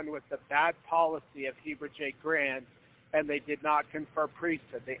continued on with the bad policy of Heber J. Grant, and they did not confer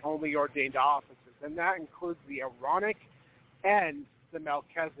priesthood. They only ordained offices, and that includes the Aaronic and the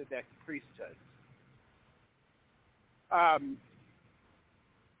Melchizedek priesthood.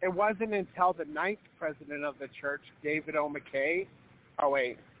 It wasn't until the 9th president of the church, David O. McKay. Oh,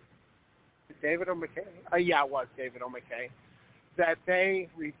 wait. David O. McKay? Yeah, it was David O. McKay. That they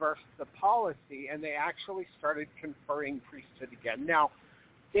reversed the policy, and they actually started conferring priesthood again. Now,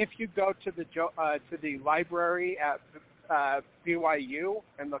 if you go to the library at BYU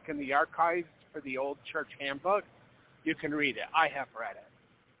and look in the archives for the old church handbook, you can read it. I have read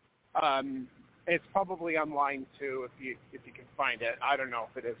it. It's probably online too if you can find it. I don't know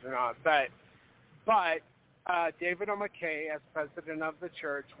if it is or not, but David O. McKay, as president of the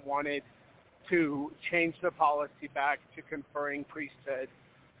church, wanted to change the policy back to conferring priesthood.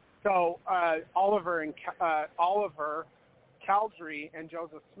 So Oliver, Caldry, and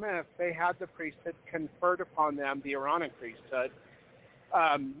Joseph Smith, they had the priesthood conferred upon them, the Aaronic priesthood,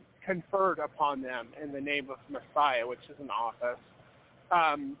 conferred upon them in the name of Messiah, which is an office.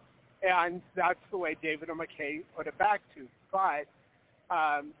 And that's the way David O. McKay put it back to. But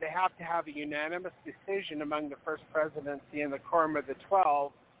they have to have a unanimous decision among the First Presidency and the Quorum of the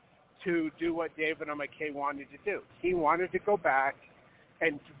 12 to do what David O. McKay wanted to do. He wanted to go back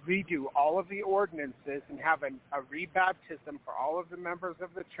and redo all of the ordinances and have a rebaptism for all of the members of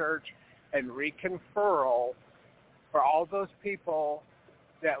the church and reconferral for all those people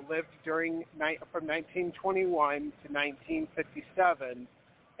that lived from 1921 to 1957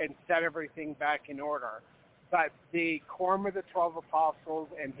 and set everything back in order. But the Quorum of the 12 Apostles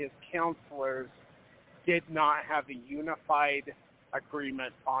and his counselors did not have a unified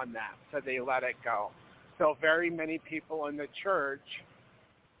agreement on that, so they let it go. So very many people in the church,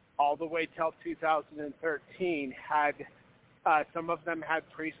 all the way till 2013, had some of them had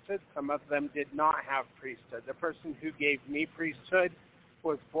priesthood, some of them did not have priesthood. The person who gave me priesthood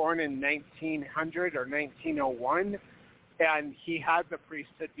was born in 1900 or 1901, and he had the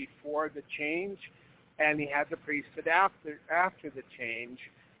priesthood before the change, and he had the priesthood after the change.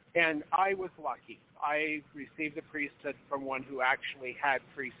 And I was lucky. I received the priesthood from one who actually had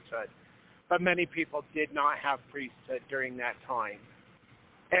priesthood. But many people did not have priesthood during that time.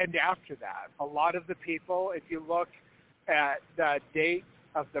 And after that, a lot of the people, if you look at the dates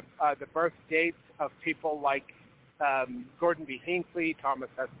of the birth dates of people like Gordon B. Hinckley, Thomas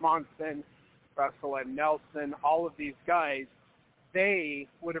S. Monson, Russell M. Nelson, all of these guys, they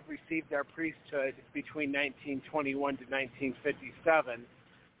would have received their priesthood between 1921 to 1957.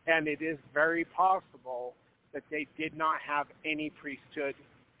 And it is very possible that they did not have any priesthood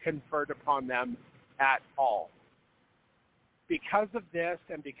conferred upon them at all. Because of this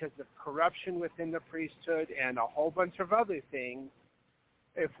and because of corruption within the priesthood and a whole bunch of other things,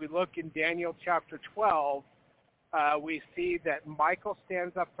 if we look in Daniel chapter 12, we see that Michael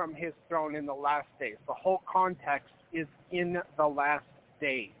stands up from his throne in the last days. The whole context is in the last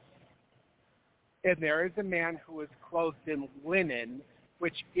days. And there is a man who is clothed in linen,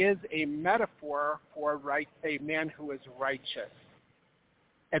 which is a metaphor for a man who is righteous.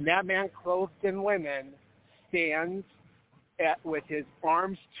 And that man clothed in linen stands with his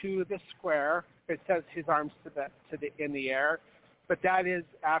arms to the square. It says his arms in the air, But that is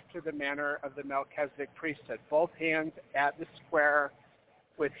after the manner of the Melchizedek priesthood. Both hands at the square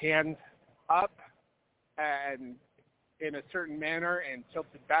with hands up and in a certain manner and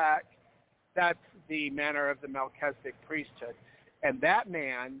tilted back. That's the manner of the Melchizedek priesthood. And that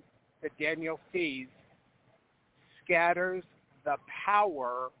man that Daniel sees scatters the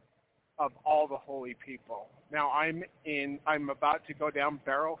power of all the holy people. Now I'm about to go down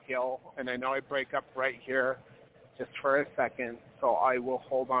Barrow Hill, and I know I break up right here just for a second, so I will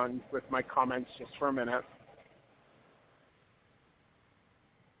hold on with my comments just for a minute.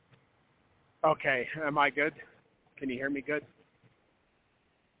 Okay, am I good? Can you hear me good?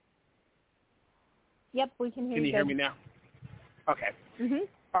 Yep, we can hear you. Can you hear me now? Okay. Mhm.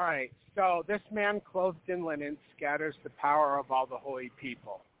 All right. So this man clothed in linen scatters the power of all the holy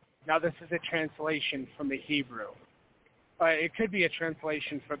people. Now this is a translation from the Hebrew. It could be a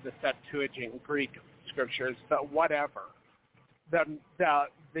translation from the Septuagint Greek scriptures, but whatever. The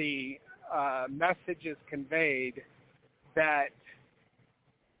message is conveyed that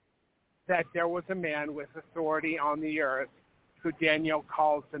there was a man with authority on the earth who Daniel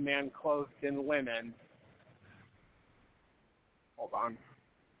calls the man clothed in linen. Hold on.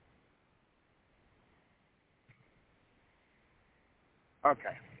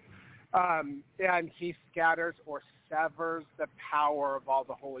 Okay. And he scatters or severs the power of all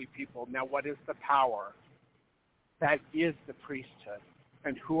the holy people. Now, what is the power? That is the priesthood.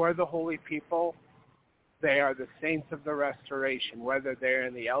 And who are the holy people? They are the saints of the restoration, whether they're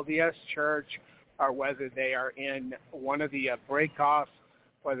in the LDS church or whether they are in one of the breakoffs,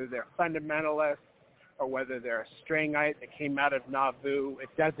 whether they're fundamentalists or whether they're a Strangite that came out of Nauvoo. It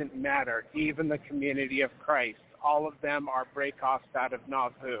doesn't matter. Even the community of Christ, all of them are breakoffs out of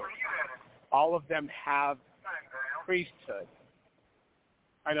Nauvoo. All of them have priesthood.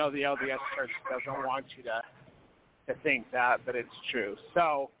 I know the LDS church doesn't want you to think that, but it's true.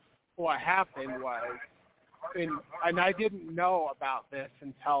 So what happened was, and I didn't know about this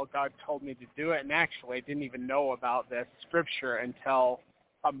until God told me to do it, and actually I didn't even know about this scripture until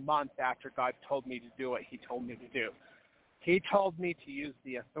a month after God told me to do what he told me to do. He told me to use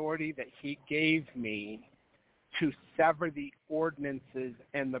the authority that he gave me to sever the ordinances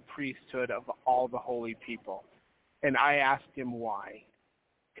and the priesthood of all the holy people. And I asked him why.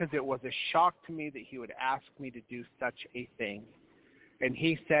 Because it was a shock to me that he would ask me to do such a thing. And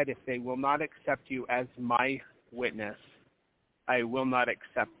he said, if they will not accept you as my witness, I will not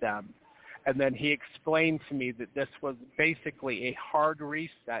accept them. And then he explained to me that this was basically a hard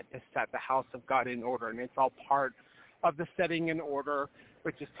reset to set the house of God in order. And it's all part of the setting in order,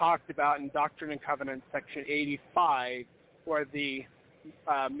 which is talked about in Doctrine and Covenants, section 85, where the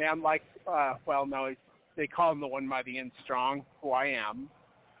man like, they call him the one mighty and strong, who I am.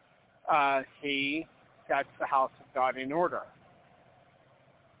 He sets the house of God in order.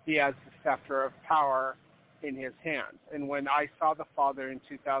 He has the scepter of power in his hands. And when I saw the Father in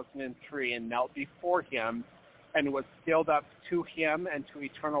 2003 and knelt before him and was sealed up to him and to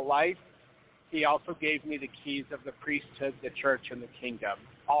eternal life, he also gave me the keys of the priesthood, the church, and the kingdom,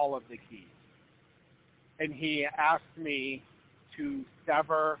 all of the keys. And he asked me to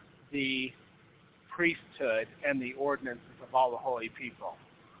sever the priesthood and the ordinances of all the holy people.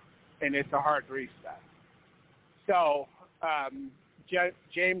 And it's a hard reset. So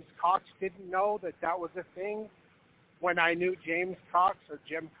James Cox didn't know that was a thing. When I knew James Cox or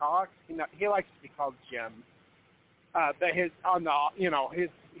Jim Cox, he likes to be called Jim. But his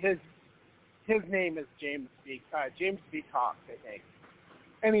name is James B. Cox, I think.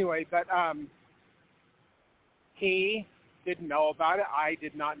 Anyway, but he didn't know about it. I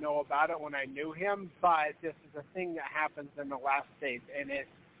did not know about it when I knew him. But this is a thing that happens in the last days, and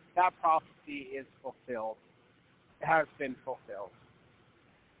that prophecy is fulfilled. It has been fulfilled.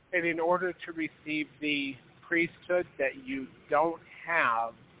 And in order to receive the priesthood that you don't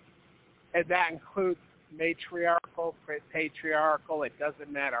have, and that includes matriarchal, patriarchal, it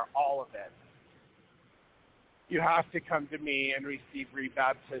doesn't matter, all of it, you have to come to me and receive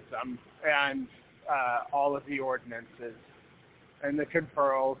rebaptism and all of the ordinances and the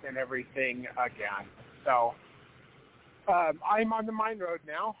conferrals and everything again. So I'm on the Mine Road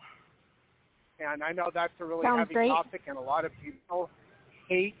now, and I know that's a really heavy topic, and a lot of people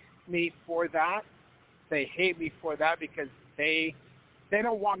hate me for that. They hate me for that because they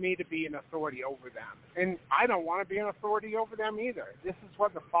don't want me to be an authority over them. And I don't want to be an authority over them either. This is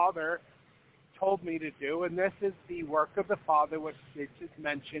what the Father told me to do, and this is the work of the Father, which is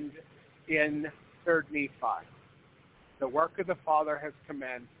mentioned in 3rd Nephi. The work of the Father has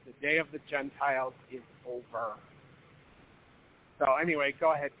commenced. The day of the Gentiles is over. So anyway,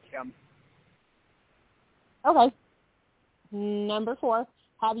 go ahead, Kim. Okay. Number 4,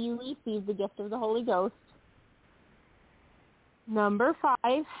 have you received the gift of the Holy Ghost? Number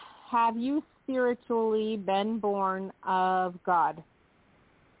 5, have you spiritually been born of God?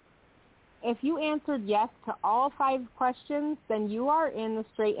 If you answered yes to all 5 questions, then you are in the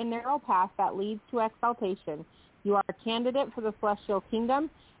straight and narrow path that leads to exaltation. You are a candidate for the celestial kingdom,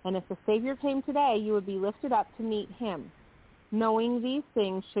 and if the Savior came today, you would be lifted up to meet him. Knowing these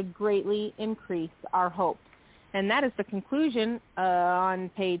things should greatly increase our hope. And that is the conclusion on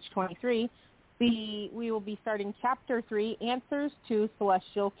page 23. We will be starting Chapter 3, Answers to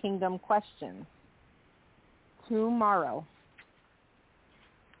Celestial Kingdom Questions, tomorrow.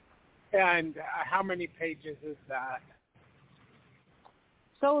 And how many pages is that?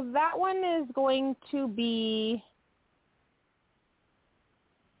 So that one is going to be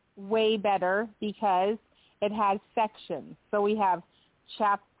way better because it has sections. So we have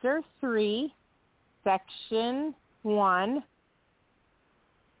Chapter 3, Section 1,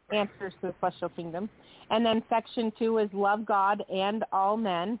 Answers to the Celestial Kingdom. And then Section 2 is Love God and All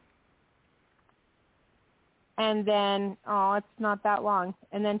Men. And then, it's not that long.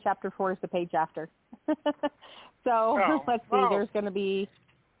 And then Chapter 4 is the page after. Let's see, there's going to be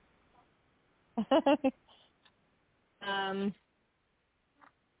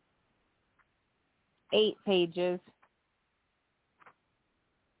 8 pages.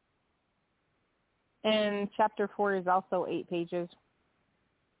 And Chapter 4 is also 8 pages.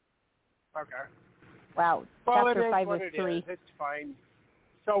 Okay. Wow. Well, Chapter 5 is 3. It's fine.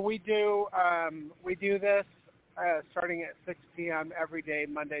 So we do this starting at 6 p.m. every day,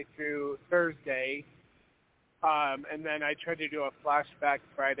 Monday through Thursday. And then I try to do a flashback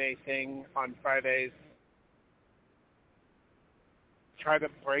Friday thing on Fridays. Try to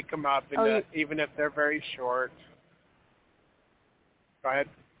break them up, even if they're very short. Go ahead.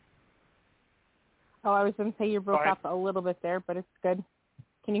 Oh, I was going to say you broke up a little bit there, but it's good.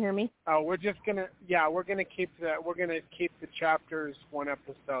 Can you hear me? Oh, we're gonna keep the chapters one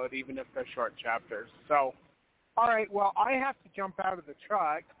episode, even if they're short chapters. So, all right. Well, I have to jump out of the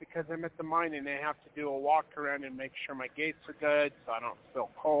truck because I'm at the mine and I have to do a walk around and make sure my gates are good so I don't spill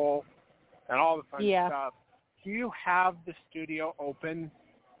coal and all the fun stuff. Do you have the studio open?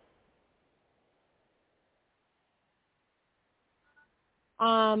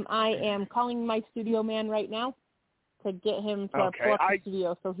 I am calling my studio man right now to get him to pull up the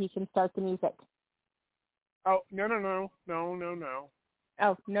studio so he can start the music. Oh, no. Oh, no.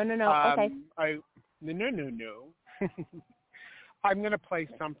 Okay. No. I'm going to play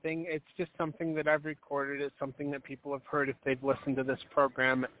something. It's just something that I've recorded. It's something that people have heard if they've listened to this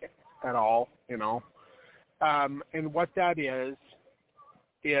program at all, and what that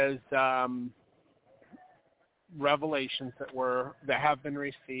is revelations that have been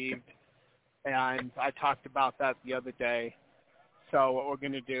received, and I talked about that the other day. So what we're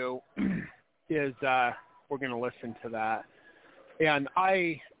going to do is we're going to listen to that. And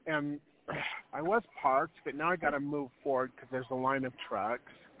I was parked, but now I got to move forward because there's a line of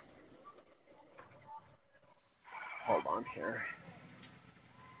trucks. Hold on here.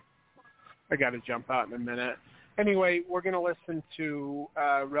 I got to jump out in a minute. Anyway, we're going to listen to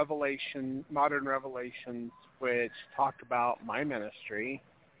Modern Revelations, which talk about my ministry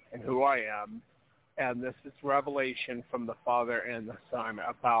and who I am. And this is revelation from the Father and the Son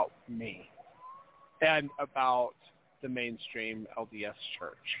about me and about the mainstream LDS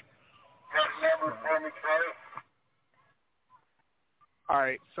church. All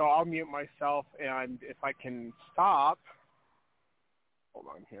right, so I'll mute myself, and if I can stop, hold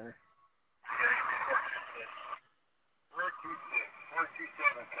on here.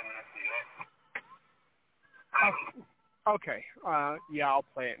 Okay. I'll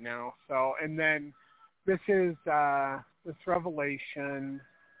play it now. So, and then this is this revelation.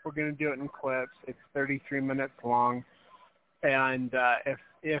 We're going to do it in clips. It's 33 minutes long, and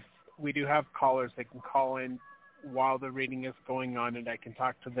if we do have callers, they can call in while the reading is going on, and I can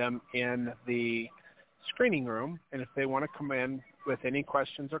talk to them in the screening room. And if they want to come in with any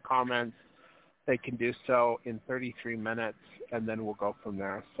questions or comments, they can do so in 33 minutes, and then we'll go from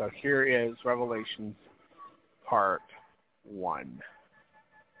there. So here is Revelations Part 1.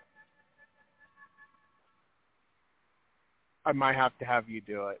 I might have to have you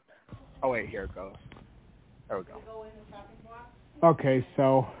do it. Oh, wait, here it goes. There we go. Okay,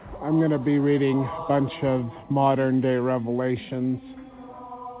 so I'm going to be reading a bunch of modern-day revelations.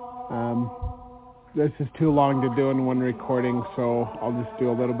 This is too long to do in one recording, so I'll just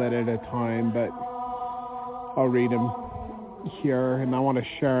do a little bit at a time, but I'll read them here, and I want to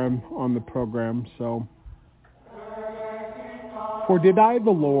share them on the program. So, For did I, the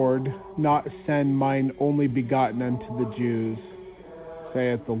Lord, not send mine only begotten unto the Jews,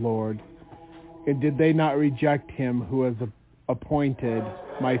 saith the Lord? And did they not reject him who was appointed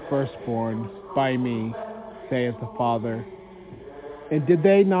my firstborn by me, saith the Father? And did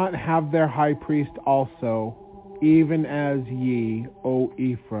they not have their high priest also, even as ye, O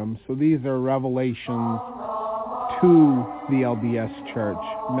Ephraim? So these are revelations to the LDS Church,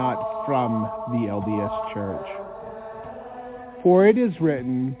 not from the LDS Church. For it is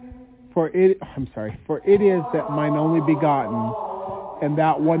written, for it is that mine only begotten, and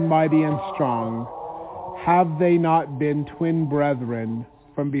that one mighty and strong, have they not been twin brethren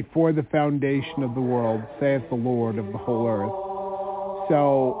from before the foundation of the world, saith the Lord of the whole earth?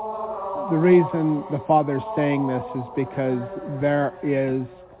 So the reason the Father's saying this is because there is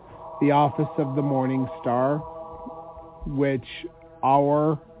the office of the morning star, which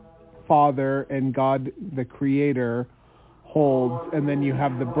our Father and God the Creator holds, and then you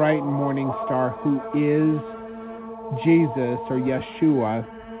have the bright morning star, who is Jesus or Yeshua,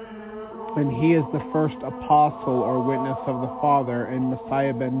 and he is the first apostle or witness of the Father, and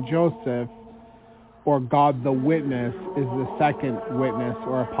Messiah ben Joseph, or God the witness, is the second witness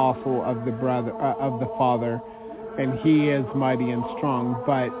or apostle of the Father, and he is mighty and strong.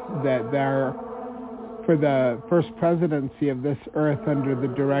 But that there, for the first presidency of this earth under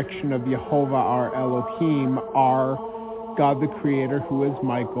the direction of Jehovah our Elohim, are God the Creator, who is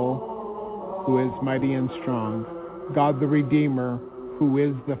Michael, who is mighty and strong, God the Redeemer, who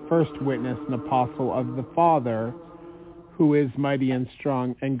is the first witness and apostle of the Father, who is mighty and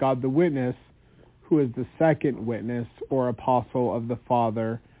strong, and God the witness, who is the second witness or apostle of the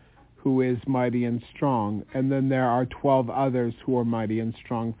Father, who is mighty and strong. And then there are 12 others who are mighty and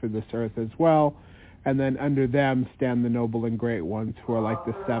strong for this earth as well. And then under them stand the noble and great ones, who are like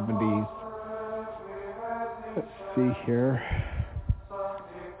the 70s. Let's see here.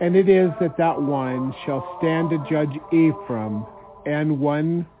 And it is that one shall stand to judge Ephraim, and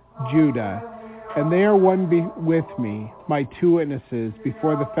one Judah, and they are one with me, my two witnesses,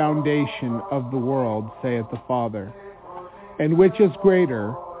 before the foundation of the world, saith the Father. And which is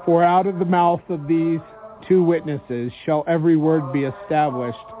greater? For out of the mouth of these two witnesses shall every word be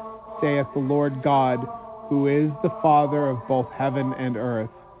established, saith the Lord God, who is the Father of both heaven and earth.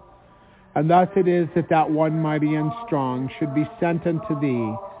 And thus it is that one mighty and strong should be sent unto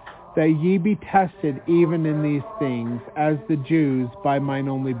thee, that ye be tested even in these things, as the Jews by mine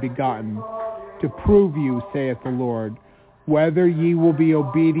only begotten, to prove you, saith the Lord, whether ye will be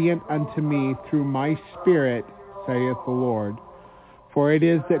obedient unto me through my Spirit, saith the Lord. For it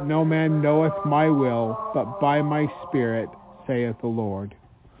is that no man knoweth my will, but by my Spirit, saith the Lord.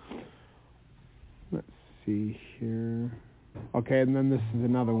 Let's see here. Okay, and then this is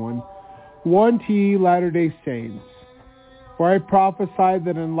another one. One to ye Latter-day Saints. For I prophesy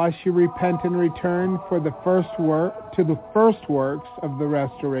that unless you repent and return to the first works of the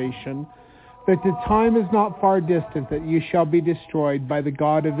restoration, that the time is not far distant that you shall be destroyed by the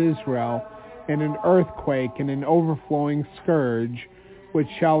God of Israel in an earthquake and an overflowing scourge, which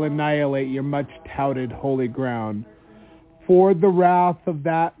shall annihilate your much touted holy ground. For the wrath of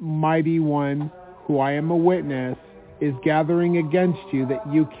that mighty one, who I am a witness, is gathering against you, that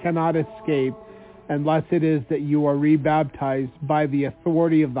you cannot escape, unless it is that you are rebaptized by the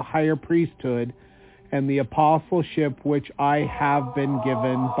authority of the higher priesthood and the apostleship which I have been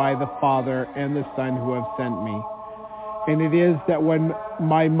given by the Father and the Son who have sent me. And it is that when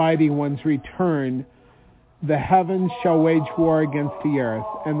my mighty ones return, the heavens shall wage war against the earth,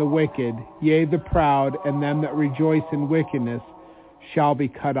 and the wicked, yea, the proud, and them that rejoice in wickedness, shall be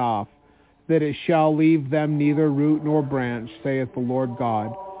cut off, that it shall leave them neither root nor branch, saith the Lord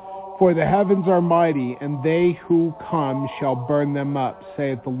God. For the heavens are mighty, and they who come shall burn them up,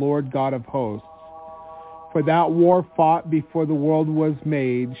 saith the Lord God of hosts. For that war fought before the world was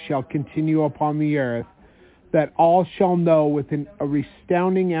made shall continue upon the earth, that all shall know with a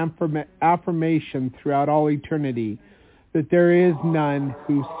resounding affirmation throughout all eternity, that there is none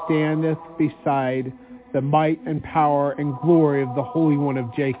who standeth beside the might and power and glory of the Holy One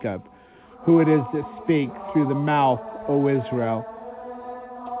of Jacob, who it is that speaks through the mouth, O Israel,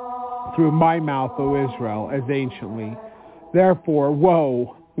 through my mouth, O Israel, as anciently. Therefore,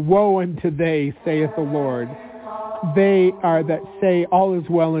 woe unto they, saith the Lord. They are that say, all is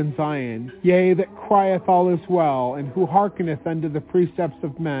well in Zion, yea, that crieth, all is well, and who hearkeneth unto the precepts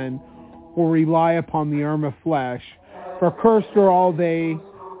of men, or rely upon the arm of flesh. For cursed are all they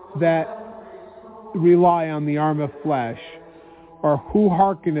that rely on the arm of flesh, or who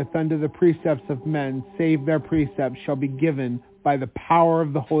hearkeneth unto the precepts of men, save their precepts shall be given by the power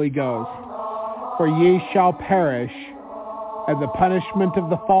of the Holy Ghost. For ye shall perish, And the punishment of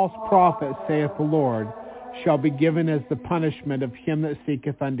the false prophet, saith the Lord, shall be given as the punishment of him that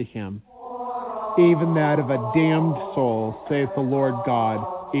seeketh unto him, even that of a damned soul, saith the Lord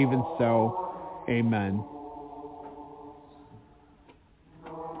God, even so. Amen.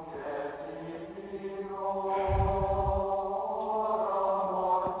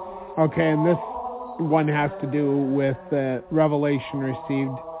 Okay, and this one has to do with the revelation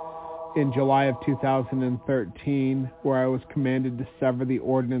received in July of 2013, where I was commanded to sever the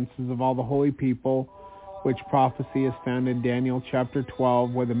ordinances of all the holy people, which prophecy is found in Daniel chapter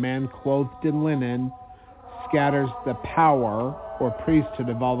 12, where the man clothed in linen scatters the power or priesthood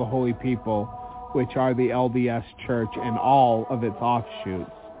of all the holy people, which are the LDS Church and all of its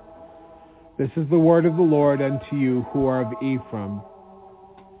offshoots. This is the word of the Lord unto you who are of Ephraim.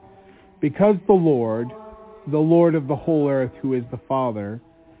 Because the Lord of the whole earth, who is the Father,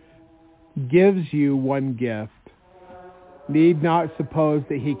 gives you one gift, need not suppose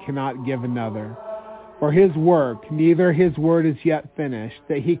that he cannot give another. For his work, neither his word is yet finished,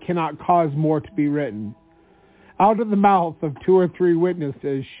 that he cannot cause more to be written. Out of the mouth of 2 or 3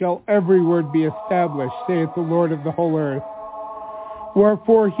 witnesses shall every word be established, saith the Lord of the whole earth.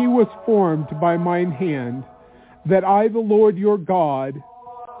 Wherefore he was formed by mine hand, that I, the Lord your God,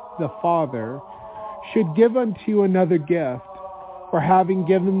 the Father, should give unto you another gift. For having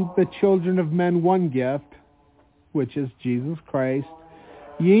given the children of men one gift, which is Jesus Christ,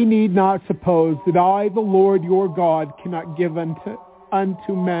 ye need not suppose that I, the Lord your God, cannot give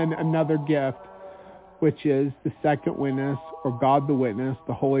unto men another gift, which is the second witness, or God the witness,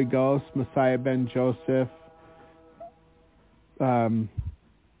 the Holy Ghost, Messiah ben Joseph, the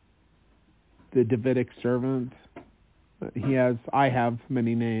Davidic servant. I have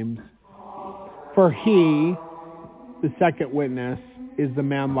many names. For he, the second witness, is the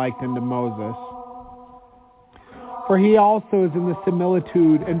man like unto Moses. For he also is in the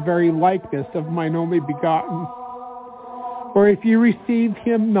similitude and very likeness of mine only begotten. For if ye receive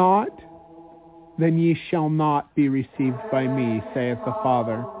him not, then ye shall not be received by me, saith the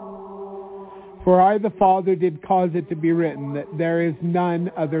Father. For I, the Father, did cause it to be written that there is none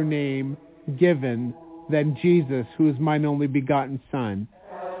other name given than Jesus, who is mine only begotten Son.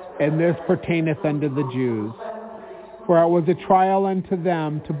 And this pertaineth unto the Jews. For it was a trial unto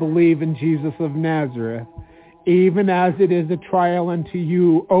them to believe in Jesus of Nazareth, even as it is a trial unto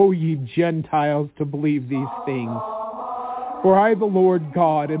you, O ye Gentiles, to believe these things. For I, the Lord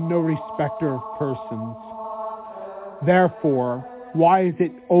God, am no respecter of persons. Therefore, why is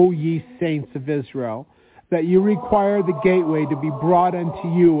it, O ye saints of Israel, that you require the gateway to be broad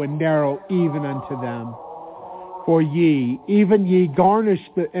unto you and narrow even unto them? For ye, even ye, garnish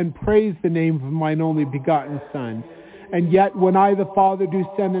and praise the name of mine only begotten Son. And yet when I, the Father, do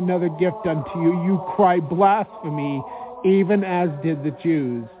send another gift unto you, you cry blasphemy, even as did the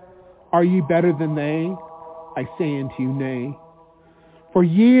Jews. Are ye better than they? I say unto you, nay. For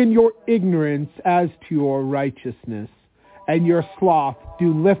ye in your ignorance as to your righteousness, and your sloth,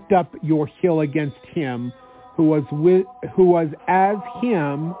 do lift up your heel against him who was as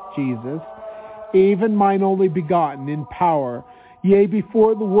him, Jesus, even mine only begotten, in power, yea,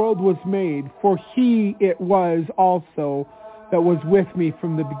 before the world was made. For he it was also that was with me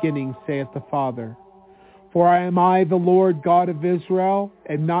from the beginning, saith the Father. For am I the Lord God of Israel,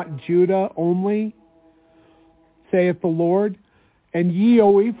 and not Judah only, saith the Lord? And ye,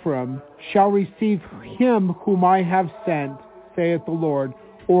 O Ephraim, shall receive him whom I have sent, saith the Lord,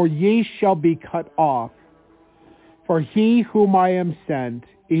 or ye shall be cut off. For he whom I am sent,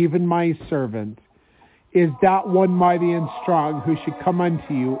 even my servant, is that one mighty and strong who should come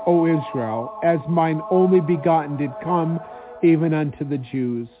unto you, O Israel, as mine only begotten did come even unto the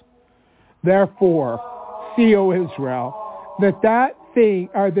Jews. Therefore, see, O Israel,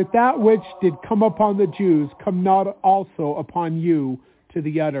 that which did come upon the Jews come not also upon you to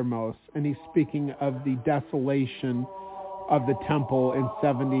the uttermost. And he's speaking of the desolation of the temple in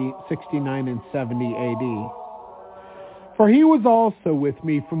 69 and 70 AD. For he was also with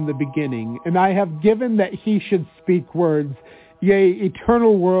me from the beginning, and I have given that he should speak words, yea,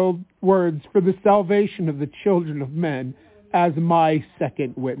 eternal words for the salvation of the children of men, as my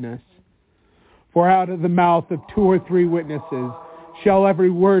second witness. For out of the mouth of 2 or 3 witnesses shall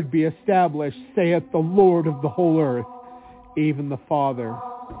every word be established, saith the Lord of the whole earth, even the Father.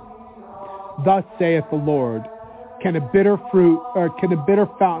 Thus saith the Lord, can a bitter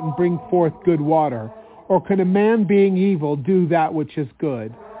fountain bring forth good water? Or can a man being evil do that which is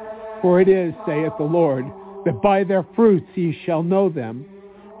good? For it is, saith the Lord, that by their fruits ye shall know them.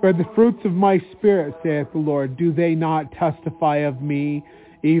 For the fruits of my Spirit, saith the Lord, do they not testify of me,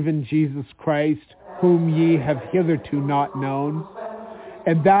 even Jesus Christ? whom ye have hitherto not known?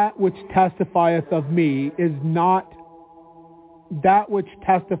 And that which testifieth of me is not that which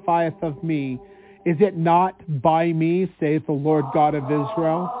testifieth of me, is it not by me, saith the Lord God of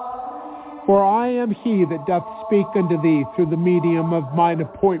Israel? For I am he that doth speak unto thee through the medium of mine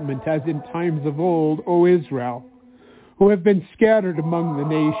appointment, as in times of old, O Israel, who have been scattered among the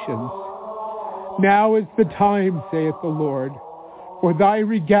nations. Now is the time, saith the Lord, for thy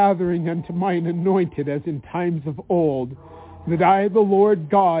regathering unto mine anointed, as in times of old, that I, the Lord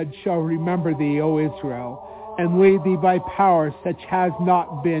God, shall remember thee, O Israel, and lead thee by power such has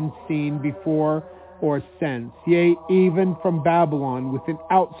not been seen before or since, yea, even from Babylon with an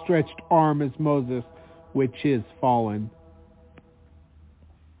outstretched arm as Moses, which is fallen.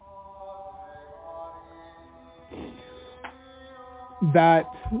 That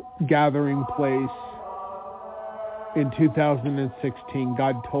gathering place in 2016,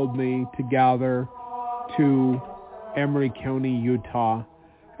 God told me to gather to Emery County, Utah.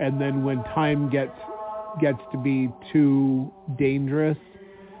 And then when time gets to be too dangerous,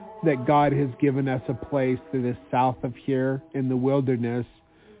 that God has given us a place that is south of here in the wilderness,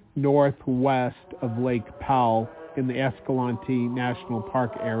 northwest of Lake Powell in the Escalante National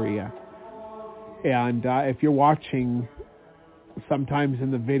Park area. And if you're watching sometimes in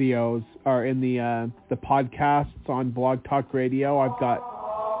the videos or in the podcasts on Blog Talk Radio, I've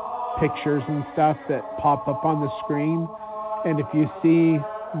got pictures and stuff that pop up on the screen. And if you see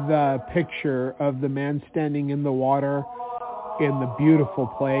the picture of the man standing in the water in the beautiful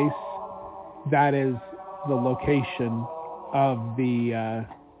place, that is the location of the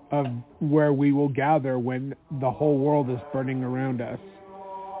of where we will gather when the whole world is burning around us.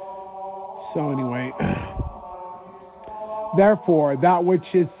 So anyway, therefore that which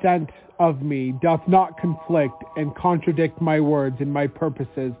is sent of me doth not conflict and contradict my words and my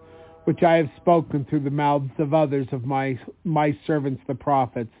purposes, which I have spoken through the mouths of others of my servants the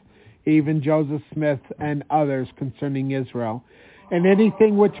prophets, even Joseph Smith and others concerning Israel. And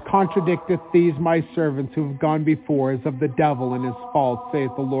anything which contradicteth these my servants who have gone before is of the devil and is false,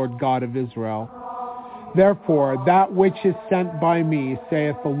 saith the Lord God of Israel. Therefore that which is sent by me,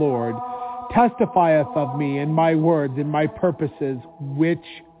 saith the Lord, testifieth of me and my words and my purposes, which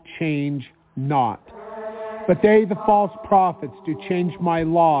change not. But they, the false prophets, do change my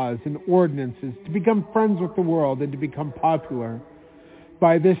laws and ordinances to become friends with the world and to become popular.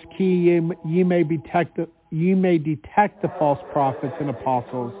 By this key ye may detect the false prophets and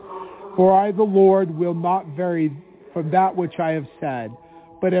apostles. For I, the Lord, will not vary from that which I have said,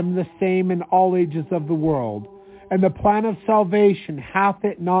 but am the same in all ages of the world. And the plan of salvation, hath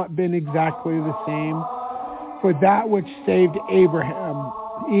it not been exactly the same? For that which saved Abraham,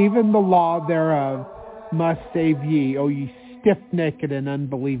 even the law thereof, must save ye, O ye stiff-necked and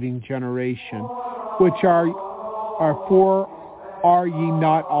unbelieving generation, which are ye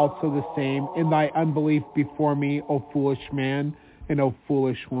not also the same in thy unbelief before me, O foolish man and O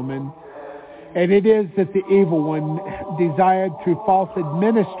foolish woman? And it is that the evil one desired through false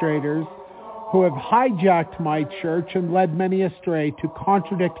administrators who have hijacked my church and led many astray to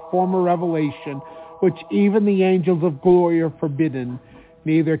contradict former revelation, which even the angels of glory are forbidden,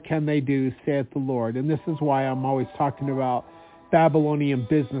 neither can they do, saith the Lord. And this is why I'm always talking about Babylonian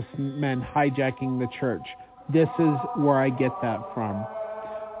businessmen hijacking the church. This is where I get that from.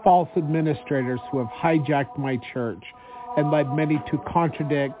 False administrators who have hijacked my church and led many to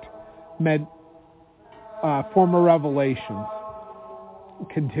contradict former revelations.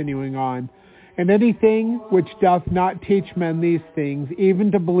 Continuing on. And anything which doth not teach men these things,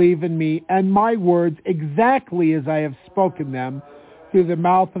 even to believe in me and my words exactly as I have spoken them through the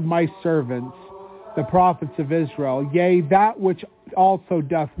mouth of my servants, the prophets of Israel, yea, that which also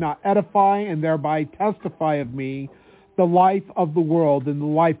doth not edify and thereby testify of me, the life of the world and the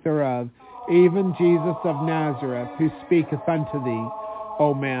life thereof, even Jesus of Nazareth, who speaketh unto thee,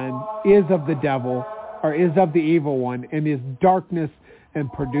 O man, is of the devil, or is of the evil one, and is darkness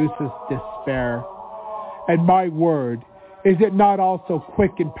and produces despair. And my word, is it not also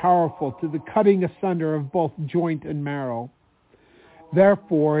quick and powerful to the cutting asunder of both joint and marrow?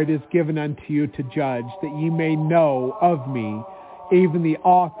 Therefore it is given unto you to judge, that ye may know of me, even the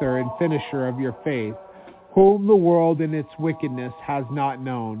author and finisher of your faith, whom the world in its wickedness has not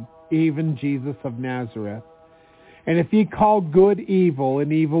known, even Jesus of Nazareth. And if ye call good evil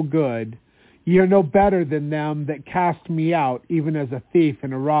and evil good, ye are no better than them that cast me out, even as a thief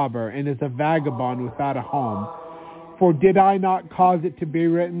and a robber, and as a vagabond without a home. For did I not cause it to be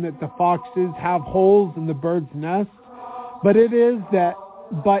written that the foxes have holes and the birds nest? But it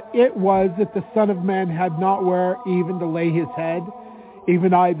was that the Son of Man had not where even to lay his head.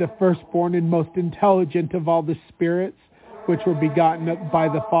 even I, the firstborn and most intelligent of all the spirits, which were begotten by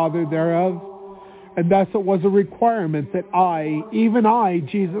the Father thereof. And thus it was a requirement that I, even I,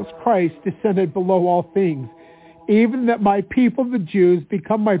 Jesus Christ, descended below all things, even that my people, the Jews,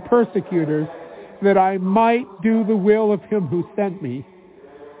 become my persecutors, that I might do the will of him who sent me,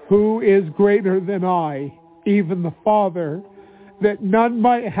 who is greater than I, even the Father, that none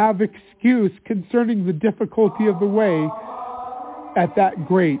might have excuse concerning the difficulty of the way at that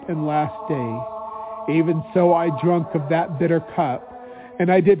great and last day. Even so I drunk of that bitter cup,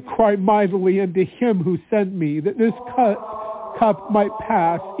 and I did cry mightily unto him who sent me, that this cup might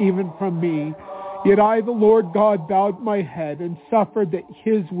pass even from me. Yet I, the Lord God, bowed my head and suffered that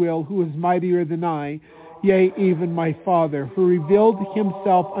his will, who is mightier than I, yea, even my Father, who revealed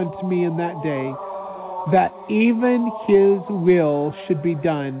himself unto me in that day, that even his will should be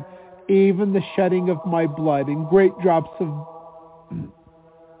done, even the shedding of my blood in great drops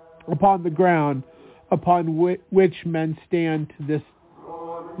upon the ground, upon which men stand to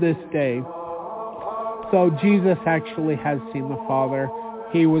this day. So Jesus actually has seen the Father.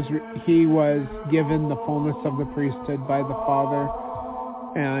 He was given the fullness of the priesthood by the Father,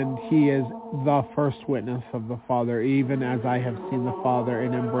 and he is the first witness of the Father, even as I have seen the Father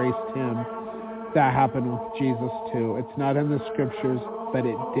and embraced him. That happened with Jesus too. It's not in the scriptures, but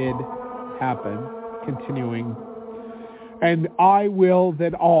it did happen. Continuing. And I will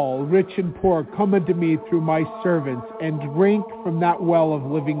that all, rich and poor, come unto me through my servants, and drink from that well of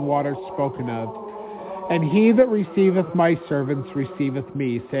living water spoken of. And he that receiveth my servants receiveth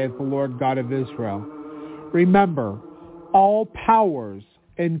me, saith the Lord God of Israel. Remember, all powers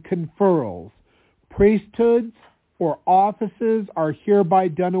and conferrals, priesthoods or offices are hereby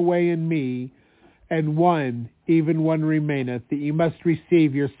done away in me, and one, even one remaineth, that ye must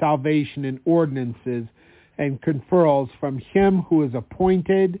receive your salvation in ordinances and conferrals from him who is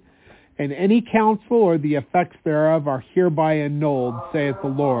appointed, and any counsel or the effects thereof are hereby annulled, saith the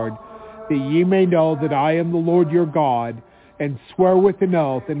Lord, that ye may know that I am the Lord your God, and swear with an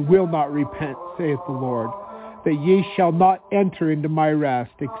oath, and will not repent, saith the Lord, that ye shall not enter into my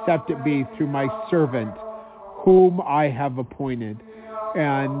rest, except it be through my servant, whom I have appointed.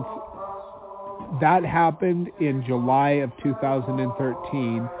 And that happened in July of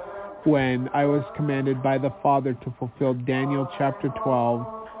 2013, when I was commanded by the Father to fulfill Daniel chapter 12,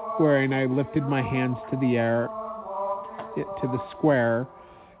 wherein I lifted my hands to the air, to the square,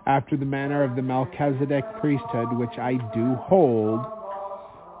 after the manner of the Melchizedek priesthood, which I do hold,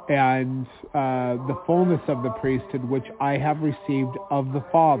 and the fullness of the priesthood, which I have received of the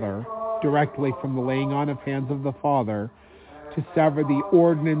Father, directly from the laying on of hands of the Father, to sever the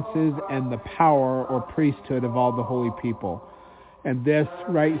ordinances and the power or priesthood of all the holy people. And this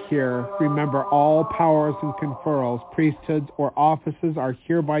right here, remember, all powers and conferrals, priesthoods or offices are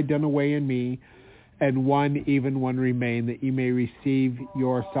hereby done away in me, and one, even one remain, that ye may receive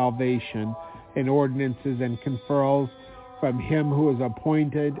your salvation, and ordinances and conferrals from him who is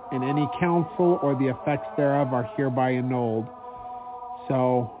appointed, and any counsel or the effects thereof are hereby annulled.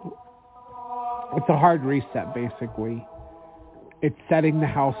 So it's a hard reset, basically. It's setting the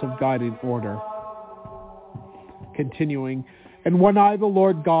house of God in order. Continuing. And when I, the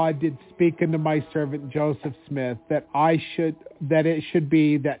Lord God, did speak unto my servant Joseph Smith, that it should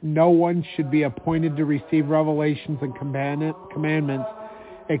be that no one should be appointed to receive revelations and commandments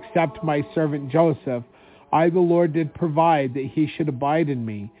except my servant Joseph, I, the Lord, did provide that he should abide in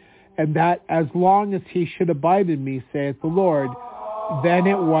me, and that as long as he should abide in me, saith the Lord, then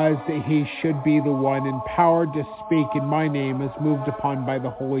it was that he should be the one empowered to speak in my name as moved upon by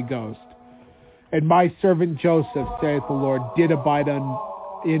the Holy Ghost. And my servant Joseph, saith the Lord, did abide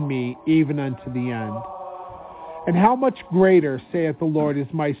in me even unto the end. And how much greater, saith the Lord, is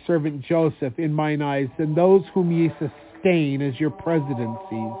my servant Joseph in mine eyes than those whom ye sustain as your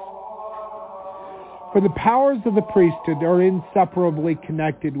presidencies. For the powers of the priesthood are inseparably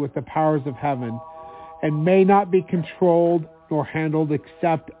connected with the powers of heaven, and may not be controlled nor handled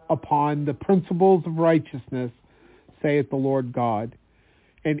except upon the principles of righteousness, saith the Lord God.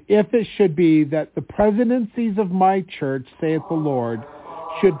 And if it should be that the presidencies of my church, saith the Lord,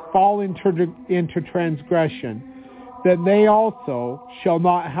 should fall into transgression, then they also shall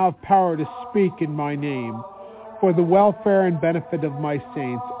not have power to speak in my name, for the welfare and benefit of my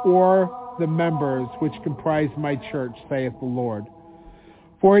saints, or the members which comprise my church, saith the Lord.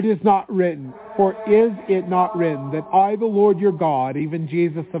 For is it not written that I, the Lord your God, even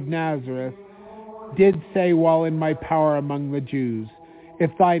Jesus of Nazareth, did say while in my power among the Jews,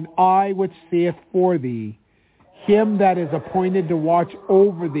 if thine eye which seeth for thee, him that is appointed to watch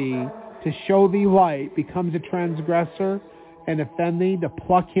over thee, to show thee light, becomes a transgressor, and offend thee, to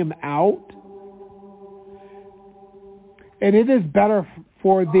pluck him out? And it is better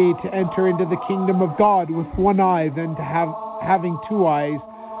for thee to enter into the kingdom of God with one eye than to having two eyes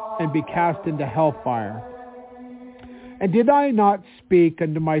and be cast into hellfire. And did I not speak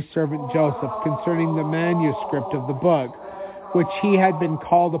unto my servant Joseph concerning the manuscript of the book, which he had been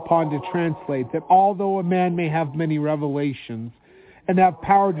called upon to translate, that although a man may have many revelations, and have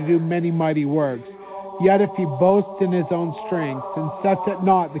power to do many mighty works, yet if he boasts in his own strength, and sets at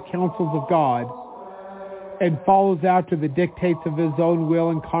naught the counsels of God, and follows after the dictates of his own will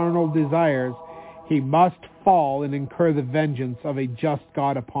and carnal desires, he must fall and incur the vengeance of a just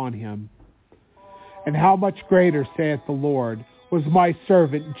God upon him. And how much greater, saith the Lord, was my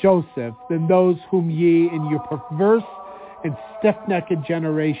servant Joseph than those whom ye in your perverse and stiff-necked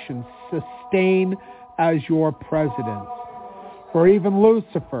generation sustain as your presidents. For even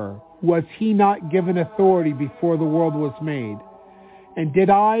Lucifer, was he not given authority before the world was made? And did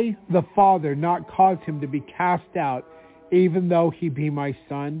I, the Father, not cause him to be cast out, even though he be my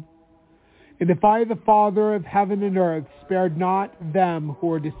son? And if I, the Father of heaven and earth, spared not them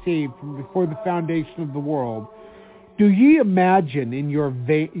who are deceived from before the foundation of the world, do ye imagine in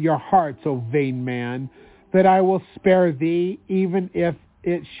your hearts, O vain man, that I will spare thee, even if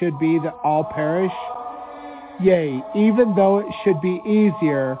it should be that all perish? Yea, even though it should be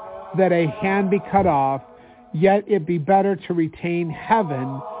easier that a hand be cut off, yet it be better to retain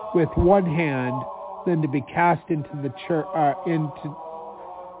heaven with one hand than to be cast into the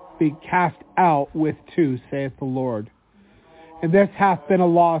be cast out with two, saith the Lord. And this hath been a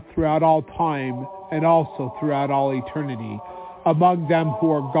law throughout all time, and also throughout all eternity, among them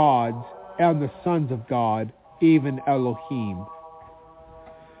who are gods and the sons of God, even Elohim.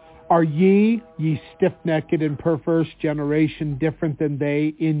 Are ye stiff-necked and perverse generation, different than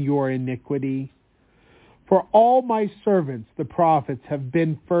they in your iniquity? For all my servants, the prophets, have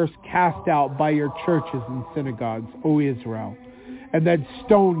been first cast out by your churches and synagogues, O Israel, and then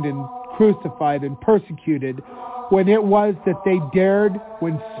stoned and crucified and persecuted, when it was that they dared,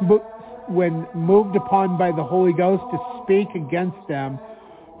 when moved upon by the Holy Ghost, to speak against them,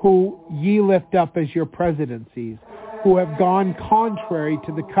 who ye lift up as your presidencies, who have gone contrary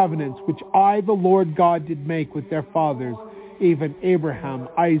to the covenants which I, the Lord God, did make with their fathers, even Abraham,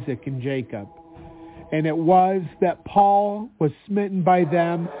 Isaac, and Jacob. And it was that Paul was smitten by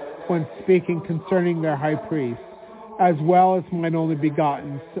them when speaking concerning their high priest, as well as mine only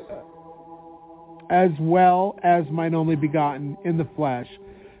begotten in the flesh,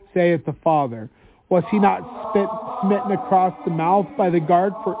 saith the Father. Was he not smitten across the mouth by the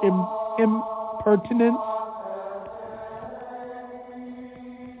guard for impertinence?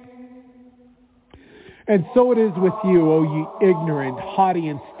 And so it is with you, O ye ignorant, haughty,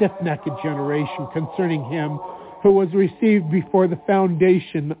 and stiff-necked generation, concerning him who was received before the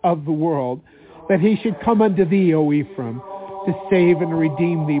foundation of the world, that he should come unto thee, O Ephraim, to save and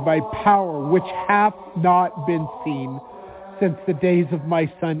redeem thee by power which hath not been seen since the days of my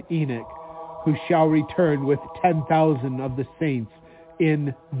son Enoch, who shall return with 10,000 of the saints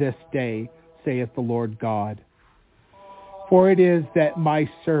in this day, saith the Lord God. For it is that my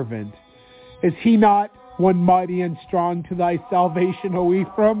servant, is he not one mighty and strong to thy salvation, O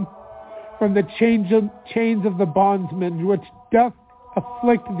Ephraim? From the chains of the bondsman, which doth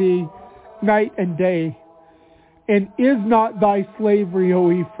afflict thee night and day. And is not thy slavery,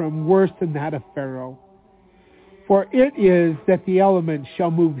 O Ephraim, worse than that of Pharaoh? For it is that the elements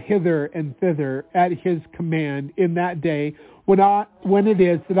shall move hither and thither at his command in that day, when it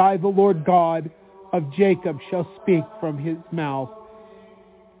is that I, the Lord God of Jacob, shall speak from his mouth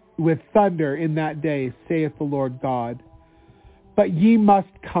with thunder in that day, saith the Lord God. But ye must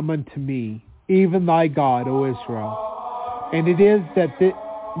come unto me, even thy God, O Israel. And it is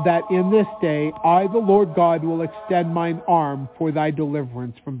that in this day I, the Lord God, will extend mine arm for thy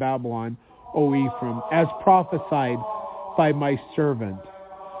deliverance from Babylon, O Ephraim, as prophesied by my servant,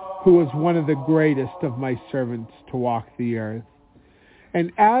 who was one of the greatest of my servants to walk the earth.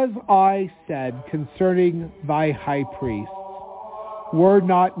 And as I said concerning thy high priests, were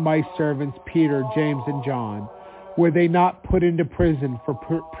not my servants Peter, James, and John, were they not put into prison for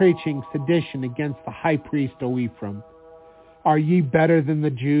preaching sedition against the high priest, O Ephraim? Are ye better than the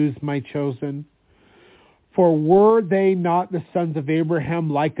Jews, my chosen? For were they not the sons of Abraham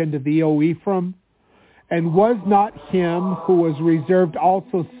like unto thee, O Ephraim? And was not him who was reserved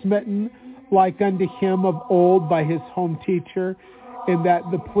also smitten like unto him of old by his home teacher, in that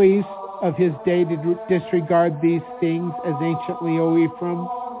the police of his day did disregard these things as anciently, O Ephraim?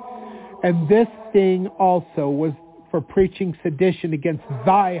 And this thing also was for preaching sedition against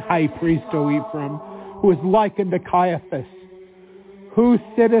thy high priest, O Ephraim, who is like unto Caiaphas, who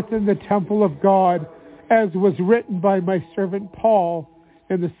sitteth in the temple of God, as was written by my servant Paul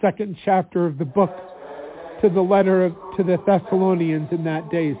in the 2nd chapter of the book to the letter to the Thessalonians in that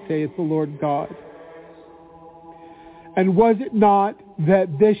day, saith the Lord God. And was it not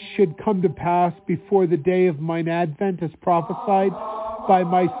that this should come to pass before the day of mine advent, as prophesied by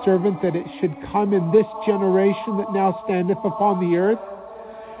my servant, that it should come in this generation that now standeth upon the earth?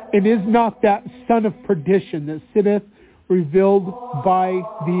 And is not that son of perdition that sitteth revealed by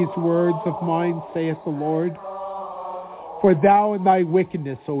these words of mine, saith the Lord? For thou and thy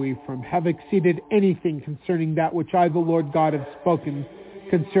wickedness, O Ephraim, have exceeded anything concerning that which I, the Lord God, have spoken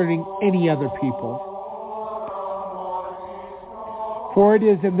concerning any other people. For it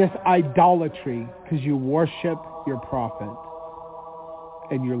is in this idolatry, because you worship your prophet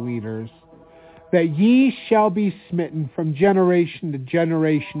and your leaders, that ye shall be smitten from generation to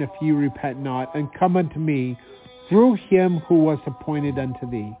generation if ye repent not, and come unto me through him who was appointed unto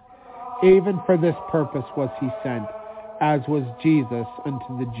thee. Even for this purpose was he sent, as was Jesus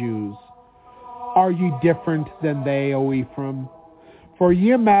unto the Jews. Are ye different than they, O Ephraim? For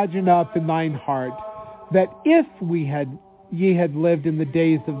ye imagine up in thine heart that if ye had lived in the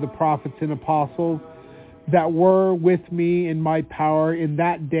days of the prophets and apostles that were with me in my power in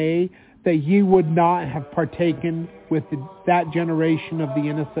that day, that ye would not have partaken with that generation of the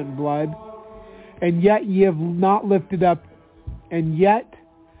innocent blood. And yet ye have not lifted up, and yet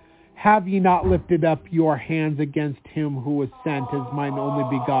have ye not lifted up your hands against him who was sent as mine only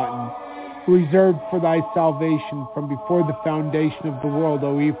begotten, reserved for thy salvation from before the foundation of the world,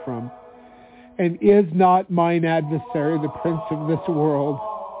 O Ephraim? And is not mine adversary the prince of this world?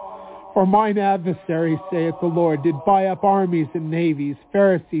 For mine adversary, saith the Lord, did buy up armies and navies,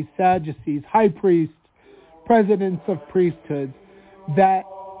 Pharisees, Sadducees, high priests, presidents of priesthoods, that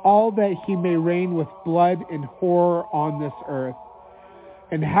all that he may reign with blood and horror on this earth.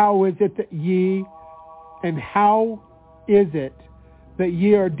 And how is it that ye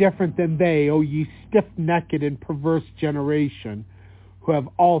are different than they, O ye stiff-necked and perverse generation, who have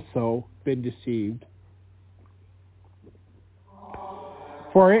also been deceived?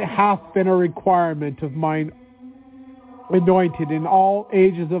 For it hath been a requirement of mine anointed in all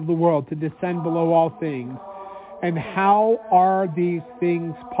ages of the world to descend below all things. And how are these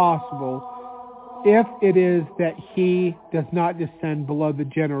things possible, if it is that he does not descend below the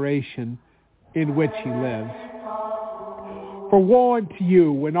generation in which he lives? For woe unto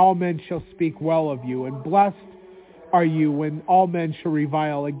you when all men shall speak well of you, and blessed are you when all men shall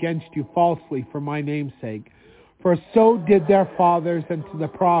revile against you falsely for my name's sake. For so did their fathers unto the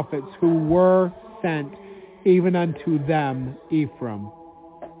prophets who were sent, even unto them, Ephraim.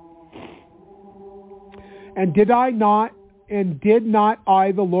 And did not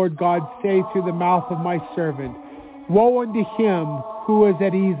I, the Lord God, say through the mouth of my servant, woe unto him who is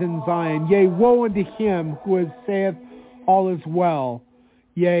at ease in Zion, yea, woe unto him who saith, all is well,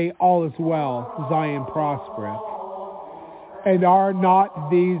 yea, all is well, Zion prospereth. And are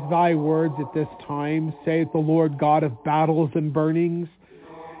not these thy words at this time, saith the Lord God of battles and burnings?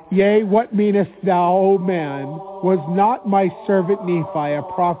 Yea, what meanest thou, O man? Was not my servant Nephi a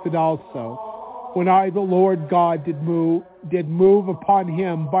prophet also, when I, the Lord God, did move upon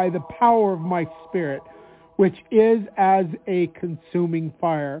him by the power of my spirit, which is as a consuming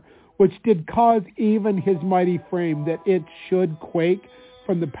fire, which did cause even his mighty frame, that it should quake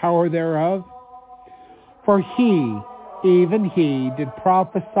from the power thereof? For he, even he, did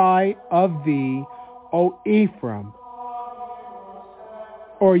prophesy of thee, O Ephraim,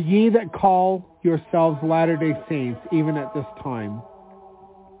 or ye that call yourselves Latter-day Saints, even at this time.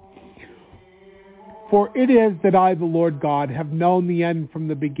 For it is that I, the Lord God, have known the end from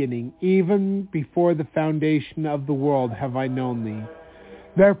the beginning, even before the foundation of the world have I known thee.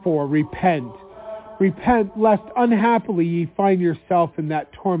 Therefore repent, lest unhappily ye find yourself in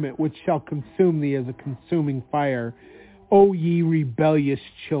that torment which shall consume thee as a consuming fire, O ye rebellious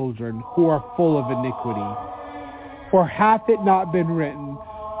children, who are full of iniquity. For hath it not been written,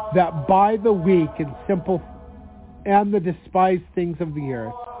 that by the weak and simple and the despised things of the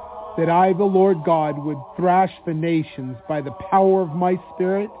earth, that I, the Lord God, would thrash the nations by the power of my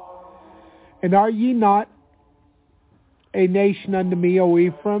spirit? And are ye not a nation unto me, O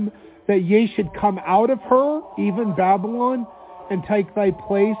Ephraim, that ye should come out of her, even Babylon, and take thy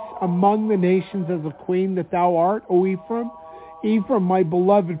place among the nations as a queen that thou art, O Ephraim? Ephraim, my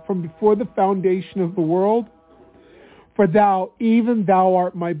beloved, from before the foundation of the world? For thou, even thou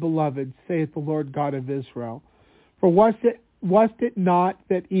art my beloved, saith the Lord God of Israel. For was it not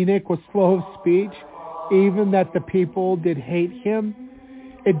that Enoch was slow of speech, even that the people did hate him?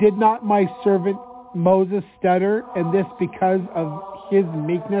 It did not my servant Moses stutter, and this because of his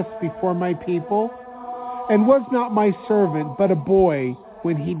meekness before my people? And was not my servant but a boy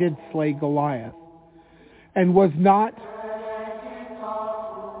when he did slay Goliath? And was not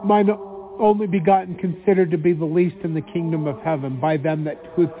mine only begotten considered to be the least in the kingdom of heaven by them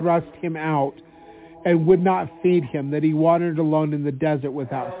who thrust him out and would not feed him, that he wandered alone in the desert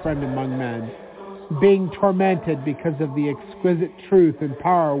without friend among men, being tormented because of the exquisite truth and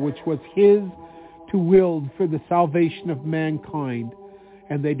power which was his to wield for the salvation of mankind,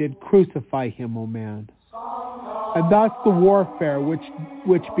 and they did crucify him, O man. And thus the warfare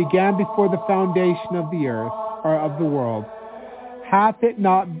which began before the foundation of the earth, or of the world, hath it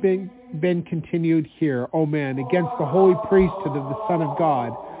not been continued here, O man, against the holy priesthood of the Son of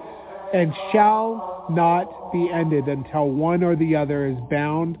God, and shall not be ended until one or the other is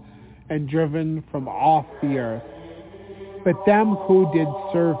bound and driven from off the earth. But them who did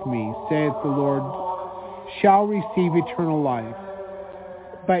serve me, saith the Lord, shall receive eternal life.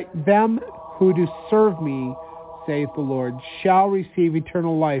 But them who do serve me, saith the Lord, shall receive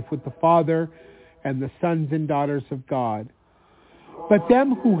eternal life with the Father and the sons and daughters of God. But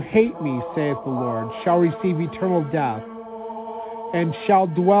them who hate me, saith the Lord, shall receive eternal death, and shall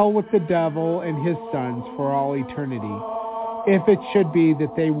dwell with the devil and his sons for all eternity, if it should be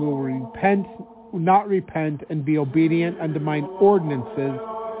that they will not repent and be obedient unto mine ordinances,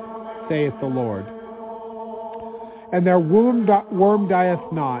 saith the Lord. And their worm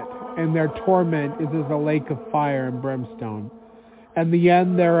dieth not, and their torment is as a lake of fire and brimstone. And the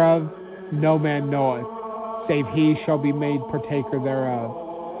end thereof no man knoweth, save he shall be made partaker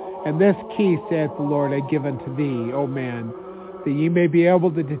thereof. And this key, saith the Lord, I give unto thee, O man, that ye may be able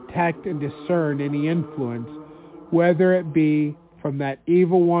to detect and discern any influence, whether it be from that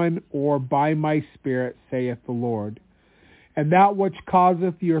evil one or by my Spirit, saith the Lord. And that which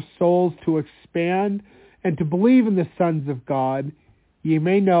causeth your souls to expand and to believe in the sons of God, ye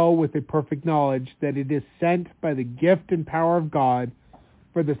may know with a perfect knowledge that it is sent by the gift and power of God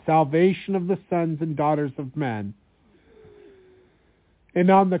for the salvation of the sons and daughters of men.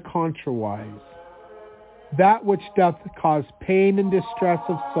 And on the contrawise, that which doth cause pain and distress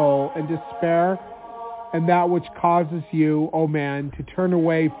of soul and despair, and that which causes you, O man, to turn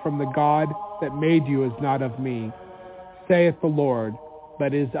away from the God that made you is not of me, saith the Lord,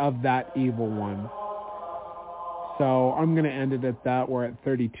 but is of that evil one. So I'm going to end it at that. We're at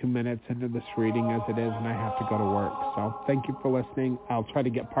 32 minutes into this reading as it is, and I have to go to work. So thank you for listening. I'll try to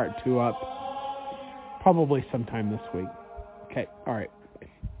get part 2 up probably sometime this week. Okay, all right.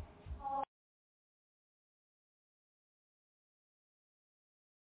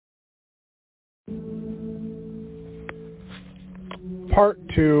 Part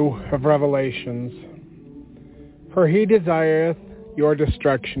 2 of Revelations. For he desireth your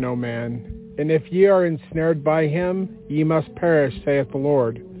destruction, O man, and if ye are ensnared by him, ye must perish, saith the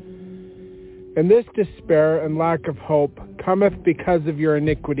Lord. And this despair and lack of hope cometh because of your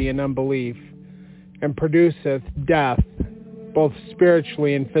iniquity and unbelief, and produceth death, both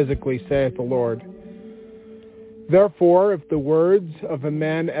spiritually and physically, saith the Lord. Therefore, if the words of a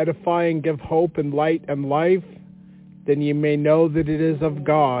man edify and give hope and light and life, then ye may know that it is of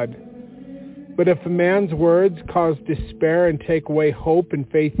God. But if a man's words cause despair and take away hope and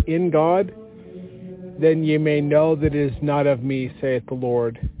faith in God, then ye may know that it is not of me, saith the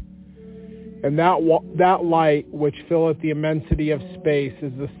Lord. And that light which filleth the immensity of space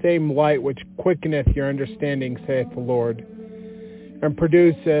is the same light which quickeneth your understanding, saith the Lord, and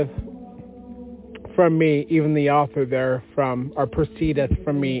produceth from me, even the author therefrom, or proceedeth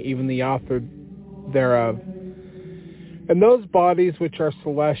from me, even the author thereof. And those bodies which are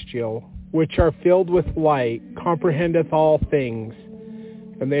celestial, which are filled with light, comprehendeth all things,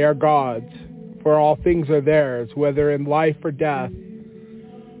 and they are God's, for all things are theirs, whether in life or death.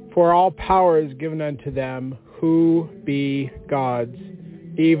 For all power is given unto them who be God's,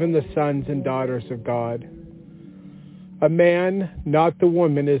 even the sons and daughters of God. A man, not the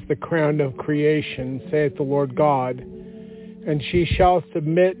woman, is the crown of creation, saith the Lord God, and she shall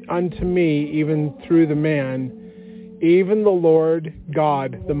submit unto me even through the man, even the Lord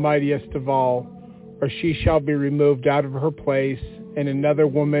God, the mightiest of all, or she shall be removed out of her place, and another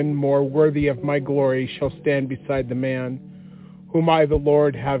woman more worthy of my glory shall stand beside the man, whom I, the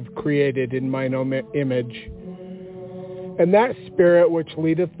Lord, have created in mine own image. And that spirit which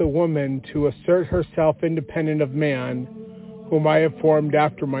leadeth the woman to assert herself independent of man, whom I have formed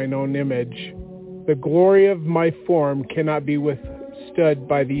after mine own image, the glory of my form cannot be withstood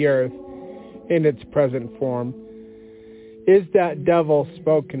by the earth in its present form, is that devil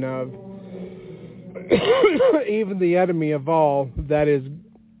spoken of, even the enemy of all that is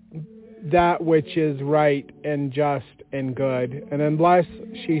that which is right and just and good. And unless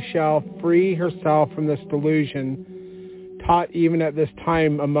she shall free herself from this delusion, taught even at this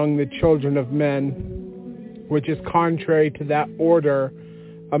time among the children of men, which is contrary to that order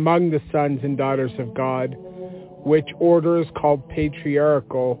among the sons and daughters of God, which order is called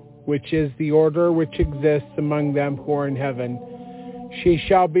patriarchal, which is the order which exists among them who are in heaven. She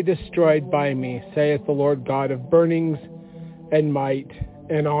shall be destroyed by me, saith the Lord God of burnings and might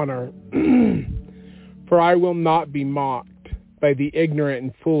and honor. For I will not be mocked by the ignorant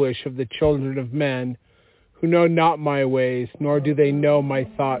and foolish of the children of men, who know not my ways, nor do they know my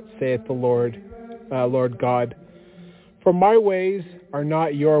thoughts, saith the Lord God. For my ways are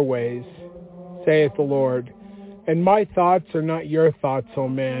not your ways, saith the Lord, and my thoughts are not your thoughts, O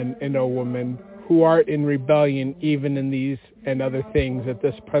man and O woman, who art in rebellion even in these and other things at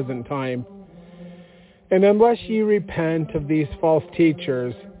this present time. And unless ye repent of these false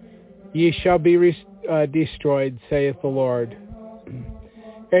teachers, ye shall be destroyed, saith the Lord.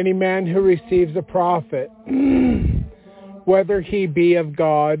 Any man who receives a prophet, whether he be of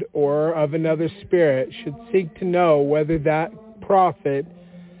God or of another spirit, should seek to know whether that prophet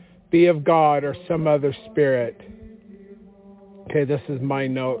be of God or some other spirit. Okay, this is my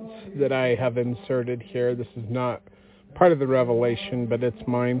notes that I have inserted here. This is not part of the revelation, but it's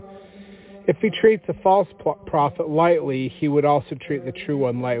mine. If he treats a false prophet lightly, he would also treat the true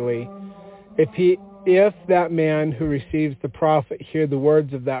one lightly. If that man who receives the prophet hear the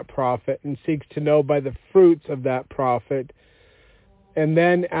words of that prophet and seeks to know by the fruits of that prophet, and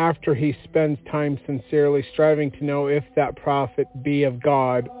then after he spends time sincerely striving to know if that prophet be of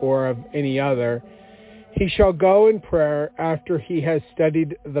God or of any other, he shall go in prayer after he has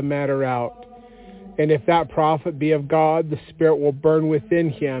studied the matter out. And if that prophet be of God, the Spirit will burn within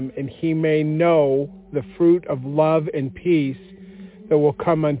him, and he may know the fruit of love and peace that will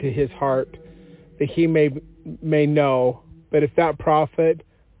come unto his heart, that he may know. But if that prophet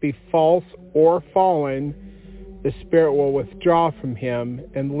be false or fallen, the Spirit will withdraw from him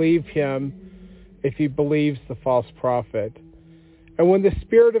and leave him if he believes the false prophet. And when the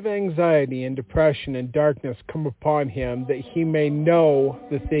spirit of anxiety and depression and darkness come upon him, that he may know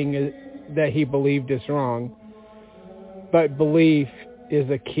the thing that he believed is wrong. But belief is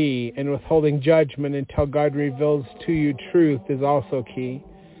a key, and withholding judgment until God reveals to you truth is also key.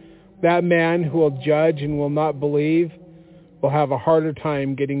 That man who will judge and will not believe will have a harder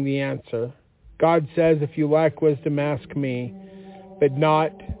time getting the answer. God says, if you lack wisdom, ask me, but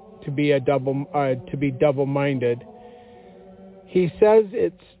not to be double-minded. He says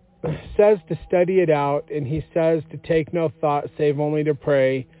to study it out, and he says to take no thought save only to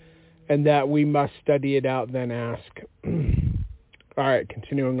pray, and that we must study it out, then ask. All right,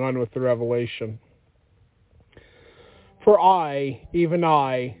 continuing on with the revelation. For I, even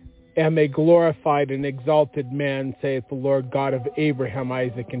I, am a glorified and exalted man, saith the Lord God of Abraham,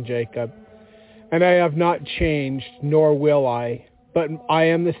 Isaac, and Jacob. And I have not changed, nor will I, but I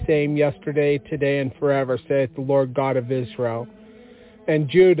am the same yesterday, today, and forever, saith the Lord God of Israel and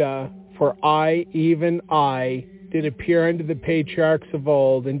Judah. For I, even I, did appear unto the patriarchs of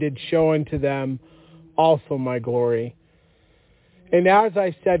old, and did show unto them also my glory. And as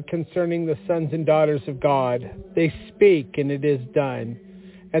I said concerning the sons and daughters of God, they speak, and it is done,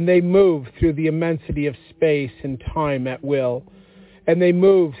 and they move through the immensity of space and time at will. And they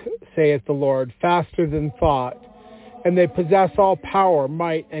move, saith the Lord, faster than thought. And they possess all power,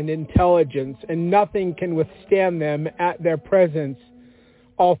 might, and intelligence, and nothing can withstand them at their presence.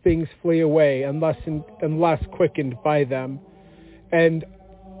 All things flee away unless quickened by them, and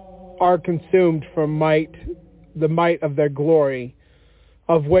are consumed from the might of their glory,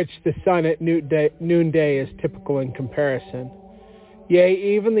 of which the sun at noonday is typical in comparison.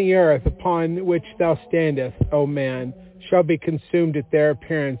 Yea, even the earth upon which thou standest, O man, shall be consumed at their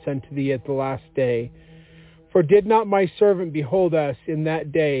appearance unto thee at the last day. For did not my servant behold us in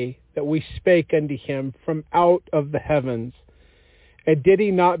that day that we spake unto him from out of the heavens? And did he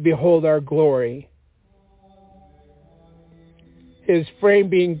not behold our glory? His frame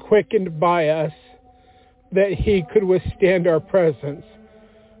being quickened by us, that he could withstand our presence,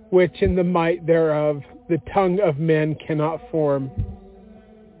 which in the might thereof the tongue of men cannot form.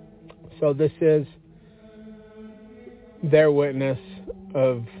 So this is their witness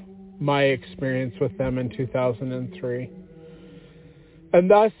of my experience with them in 2003.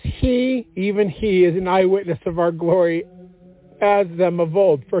 And thus he, even he, is an eyewitness of our glory as them of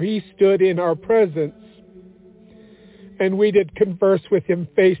old, for he stood in our presence, and we did converse with him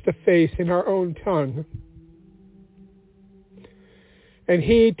face to face in our own tongue. And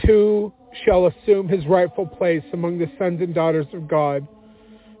he too shall assume his rightful place among the sons and daughters of God,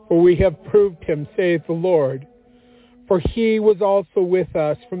 for we have proved him, saith the Lord. For he was also with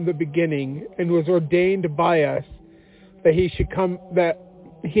us from the beginning, and was ordained by us that he should come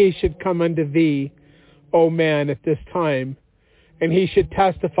unto thee, O man, at this time, and he should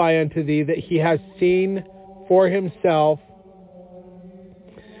testify unto thee that he has seen for himself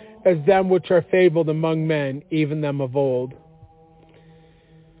as them which are fabled among men, even them of old.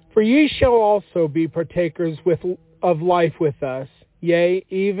 For ye shall also be partakers of life with us, yea,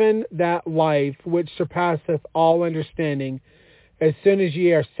 even that life which surpasseth all understanding, as soon as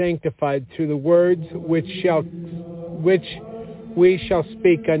ye are sanctified through the words which we shall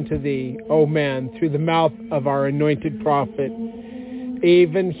speak unto thee, O man, through the mouth of our anointed prophet,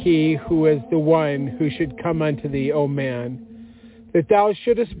 even he who is the one who should come unto thee, O man, that thou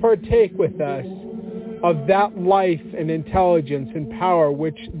shouldest partake with us of that life and intelligence and power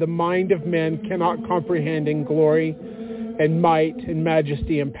which the mind of man cannot comprehend, in glory and might and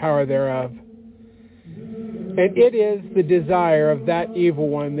majesty and power thereof. And it is the desire of that evil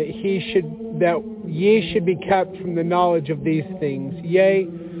one that ye should be kept from the knowledge of these things, yea,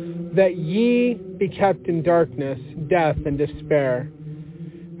 that ye be kept in darkness, death, and despair.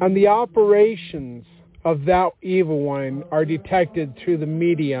 And the operations of that evil one are detected through the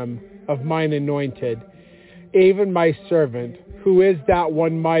medium of mine anointed, even my servant, who is that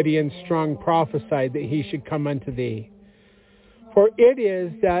one mighty and strong, prophesied that he should come unto thee. For it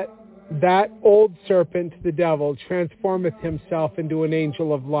is that old serpent, the devil, transformeth himself into an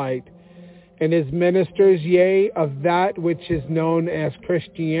angel of light, and his ministers, yea, of that which is known as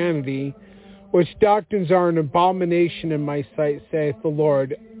Christianity, which doctrines are an abomination in my sight, saith the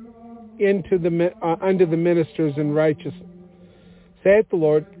Lord, unto the ministers in righteousness, saith the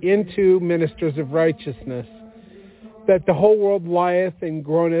Lord, into ministers of righteousness, that the whole world lieth and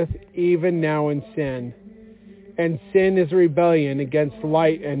groaneth even now in sin. And sin is rebellion against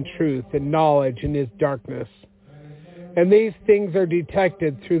light and truth, and knowledge and is darkness. And these things are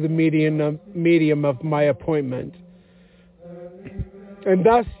detected through the medium of my appointment. And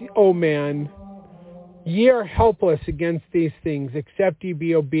thus, O man, ye are helpless against these things, except ye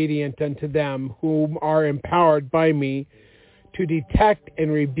be obedient unto them whom are empowered by me to detect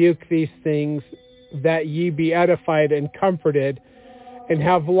and rebuke these things, that ye be edified and comforted, and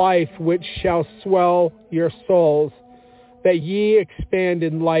have life which shall swell your souls, that ye expand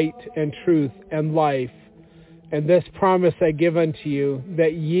in light and truth and life. And this promise I give unto you,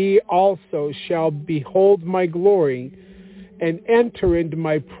 that ye also shall behold my glory, and enter into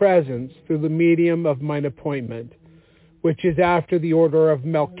my presence through the medium of mine appointment, which is after the order of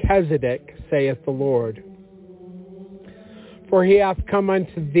Melchizedek, saith the Lord. For he hath come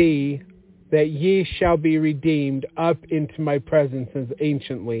unto thee, that ye shall be redeemed up into my presence as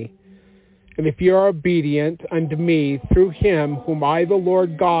anciently. And if ye are obedient unto me through him whom I, the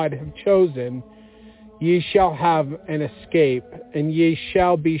Lord God, have chosen, ye shall have an escape, and ye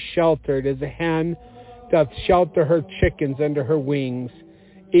shall be sheltered as a hen doth shelter her chickens under her wings,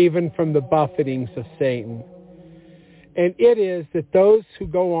 even from the buffetings of Satan. And it is that those who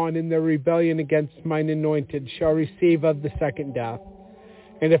go on in their rebellion against mine anointed shall receive of the second death.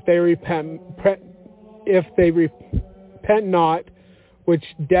 And if they repent not, which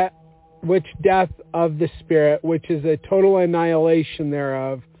death of the spirit, which is a total annihilation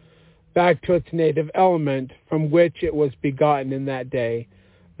thereof, back to its native element, from which it was begotten in that day,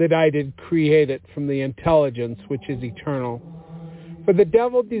 that I did create it from the intelligence which is eternal. For the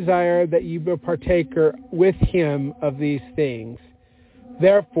devil desired that ye be partaker with him of these things.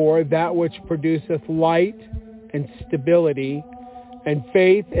 Therefore, that which produceth light and stability, and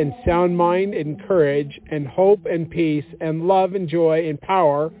faith and sound mind and courage and hope and peace and love and joy and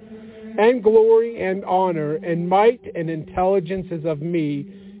power and glory and honor and might and intelligence is of me,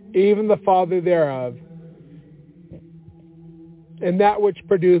 even the Father thereof. And that which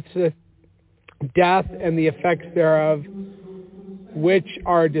produceth death and the effects thereof, which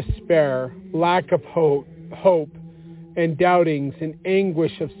are despair, lack of hope, and doubtings, and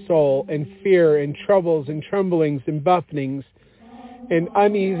anguish of soul, and fear, and troubles, and tremblings, and buffetings, and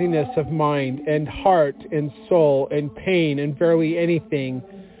uneasiness of mind, and heart, and soul, and pain, and verily anything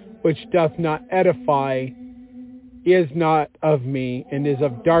which doth not edify is not of me, and is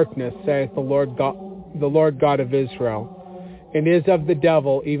of darkness, saith the Lord God of Israel, and is of the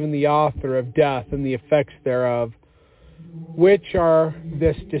devil, even the author of death, and the effects thereof, which are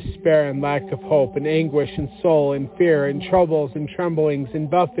this despair and lack of hope, and anguish, and soul, and fear, and troubles, and tremblings, and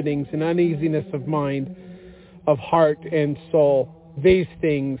buffetings, and uneasiness of mind, of heart and soul. These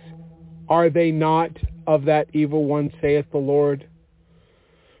things, are they not of that evil one, saith the Lord?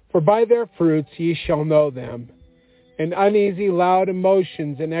 For by their fruits ye shall know them. and uneasy loud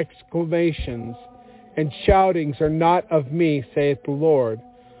emotions and exclamations and shoutings are not of me, saith the Lord.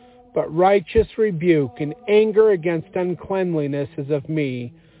 But righteous rebuke and anger against uncleanliness is of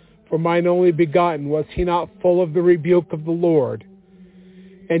me. For mine only begotten, was he not full of the rebuke of the Lord?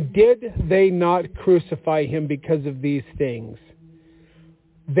 And did they not crucify him because of these things?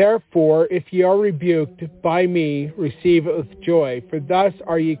 Therefore, if ye are rebuked by me, receive it with joy, for thus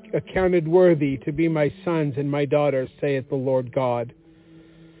are ye accounted worthy to be my sons and my daughters, saith the Lord God.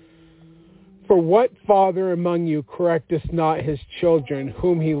 For what father among you correcteth not his children,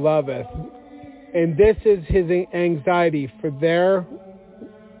 whom he loveth? And this is his anxiety for their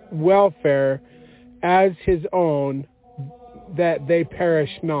welfare as his own, that they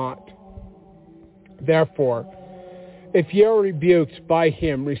perish not. Therefore, if ye are rebuked by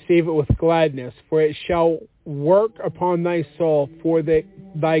him, receive it with gladness, for it shall work upon thy soul for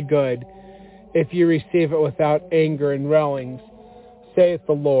thy good, if ye receive it without anger and railings, saith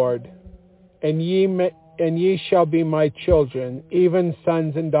the Lord. And ye shall be my children, even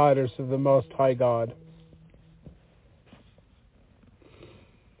sons and daughters of the Most High God.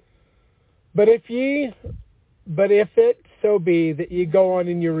 But if it so be that ye go on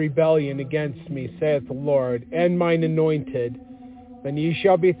in your rebellion against me, saith the Lord, and mine anointed, then ye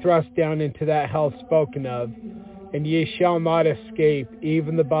shall be thrust down into that hell spoken of, and ye shall not escape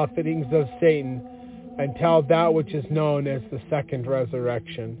even the buffetings of Satan until that which is known as the second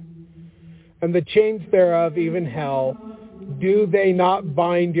resurrection. And the chains thereof, even hell, do they not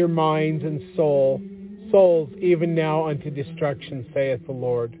bind your minds and souls even now unto destruction, saith the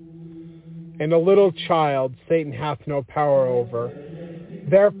Lord? And a little child Satan hath no power over.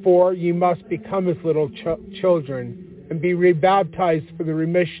 Therefore ye must become as little children, and be rebaptized for the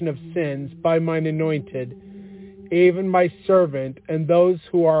remission of sins by mine anointed, even my servant, and those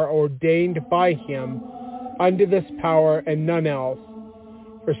who are ordained by him unto this power, and none else.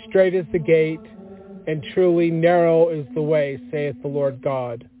 For strait is the gate, and truly narrow is the way, saith the Lord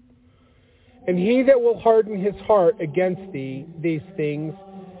God. And he that will harden his heart against these things,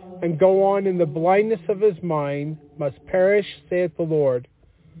 and go on in the blindness of his mind, must perish, saith the Lord.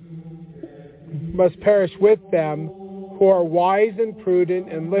 Must perish with them who are wise and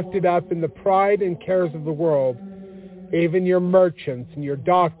prudent, and lifted up in the pride and cares of the world, even your merchants, and your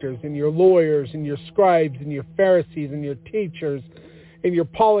doctors, and your lawyers, and your scribes, and your Pharisees, and your teachers, and your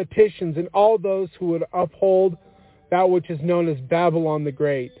politicians, and all those who would uphold that which is known as Babylon the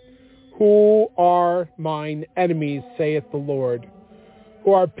Great, who are mine enemies, saith the Lord,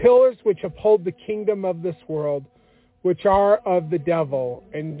 who are pillars which uphold the kingdom of this world, which are of the devil,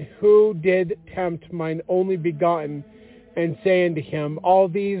 and who did tempt mine only begotten, and say unto him, all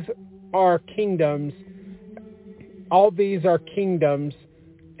these are kingdoms,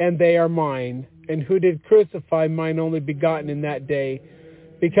 and they are mine, and who did crucify mine only begotten in that day,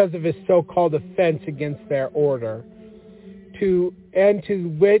 because of his so-called offense against their order, to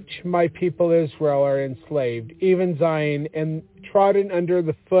which my people Israel are enslaved, even Zion, and trodden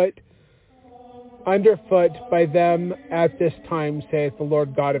underfoot by them at this time, saith the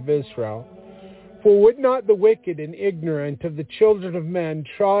Lord God of Israel. For would not the wicked and ignorant of the children of men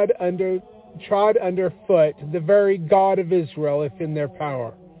trod underfoot the very God of Israel, if in their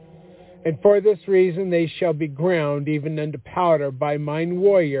power? And for this reason they shall be ground even unto powder by mine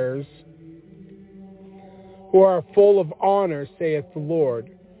warriors, who are full of honor, saith the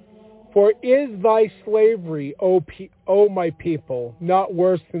Lord. For is thy slavery, O my people, not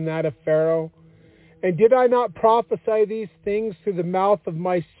worse than that of Pharaoh? And did I not prophesy these things through the mouth of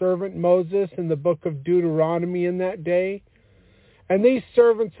my servant Moses in the book of Deuteronomy in that day? And these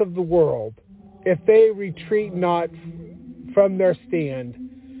servants of the world, if they retreat not from their stand,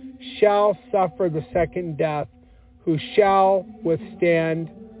 shall suffer the second death, who shall withstand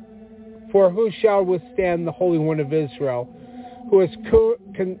the Holy One of Israel, who is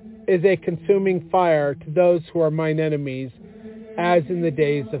a consuming fire to those who are mine enemies, as in the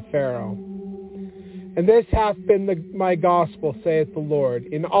days of Pharaoh. And this hath been my gospel, saith the Lord,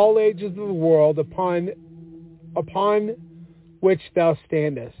 in all ages of the world upon which thou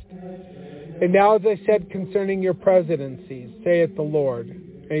standest. And now, as I said concerning your presidencies, saith the Lord,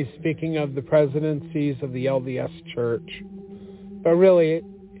 and he's speaking of the presidencies of the LDS Church. But really,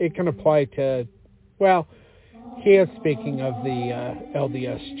 it can apply to, well, he is speaking of the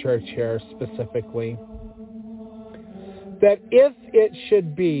LDS Church here specifically. That if it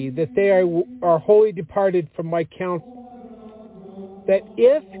should be that they are wholly departed from my counsel, that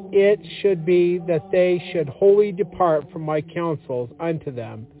if it should be that they should wholly depart from my counsels unto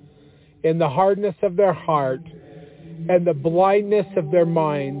them, in the hardness of their heart, and the blindness of their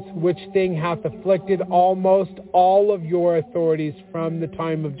minds, which thing hath afflicted almost all of your authorities from the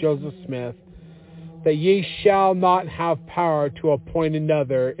time of Joseph Smith, that ye shall not have power to appoint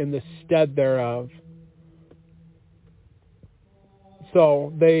another in the stead thereof.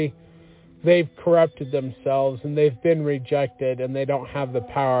 So they've corrupted themselves, and they've been rejected, and they don't have the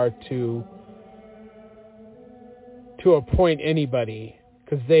power to appoint anybody,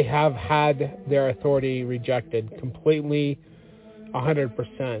 because they have had their authority rejected completely,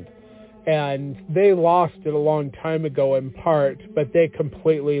 100%. And they lost it a long time ago in part, but they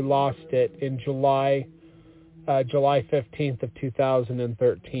completely lost it in July 15th of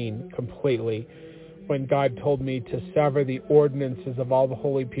 2013, completely, when God told me to sever the ordinances of all the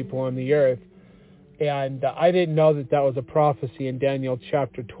holy people on the earth. And I didn't know that was a prophecy in Daniel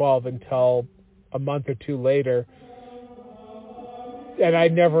chapter 12 until a month or two later. And I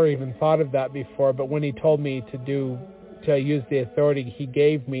never even thought of that before, but when he told me to use the authority he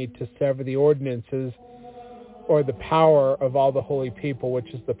gave me to sever the ordinances or the power of all the holy people,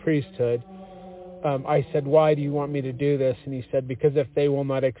 which is the priesthood, I said, why do you want me to do this? And he said, because if they will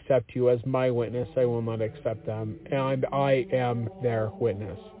not accept you as my witness, I will not accept them. And I am their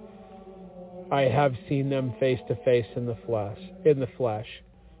witness. I have seen them face to face in the flesh,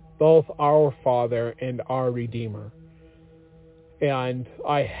 both our Father and our Redeemer. And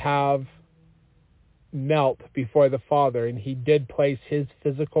I have knelt before the Father, and he did place his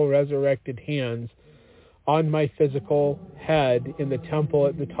physical resurrected hands on my physical head in the temple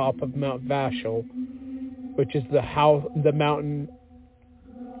at the top of Mount Vashel, which is the mountain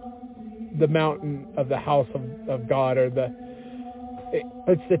of the house of God, or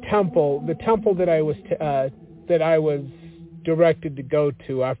it's the temple that I was directed to go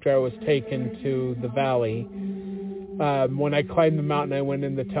to after I was taken to the valley. When I climbed the mountain, I went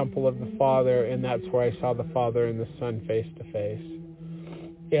in the temple of the Father, and that's where I saw the Father and the Son face to face.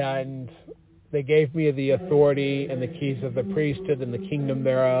 And they gave me the authority and the keys of the priesthood and the kingdom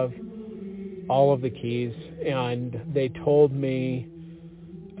thereof, all of the keys, and they told me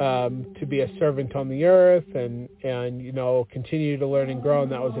to be a servant on the earth and continue to learn and grow,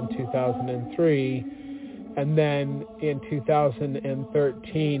 and that was in 2003. And then in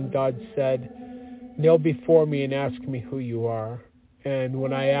 2013, God said, kneel before me and ask me who you are. And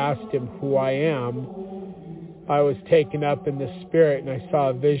when I asked him who I am, I was taken up in the Spirit, and I saw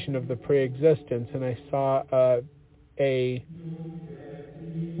a vision of the pre-existence, and I saw a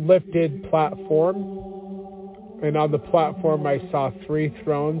lifted platform, and on the platform I saw 3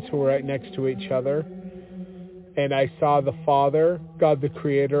 thrones who were right next to each other, and I saw the Father, God the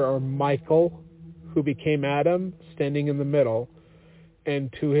Creator, or Michael, who became Adam, standing in the middle.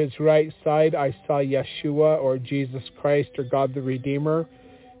 And to his right side, I saw Yeshua, or Jesus Christ, or God the Redeemer.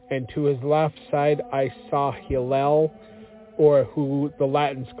 And to his left side, I saw Hillel, or who the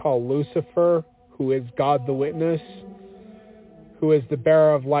Latins call Lucifer, who is God the Witness, who is the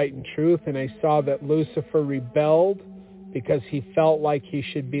bearer of light and truth. And I saw that Lucifer rebelled because he felt like he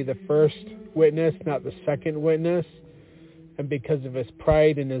should be the first witness, not the second witness. And because of his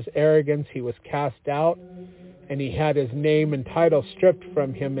pride and his arrogance, he was cast out. And he had his name and title stripped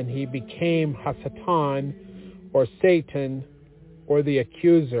from him, and he became Hasatan, or Satan, or the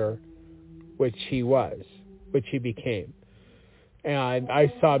accuser, which he became. And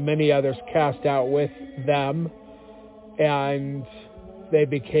I saw many others cast out with them, and they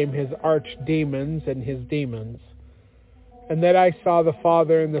became his archdemons and his demons. And then I saw the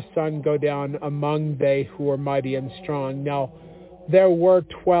Father and the Son go down among they who were mighty and strong. Now, there were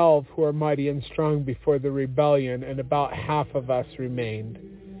 12 who were mighty and strong before the rebellion, and about half of us remained.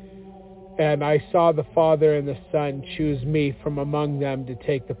 And I saw the Father and the Son choose me from among them to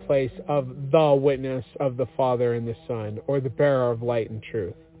take the place of the witness of the Father and the Son, or the bearer of light and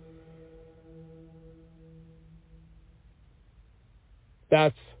truth.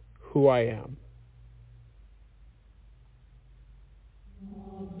 That's who I am.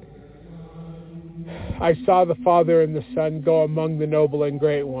 I saw the Father and the Son go among the noble and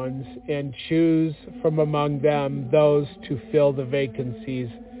great ones and choose from among them those to fill the vacancies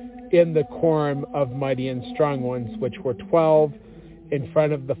in the quorum of mighty and strong ones, which were 12 in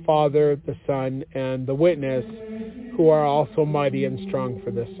front of the Father, the Son, and the witness, who are also mighty and strong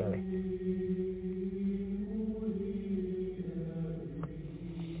for this earth.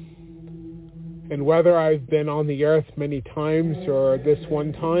 And whether I've been on the earth many times or this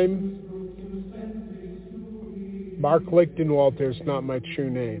one time, Mark Lichtenwalter is not my true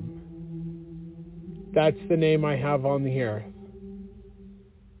name. That's the name I have on the earth.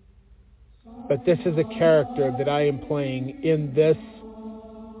 But this is a character that I am playing in this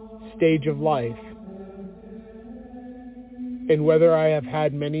stage of life. And whether I have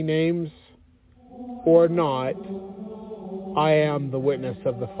had many names or not, I am the witness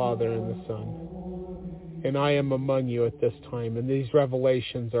of the Father and the Son. And I am among you at this time, and these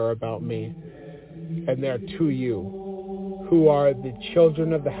revelations are about me. And they're to you, who are the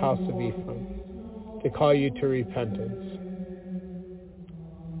children of the house of Ephraim, to call you to repentance.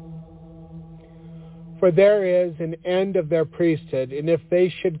 For there is an end of their priesthood, and if they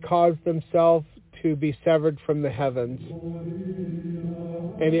should cause themselves to be severed from the heavens,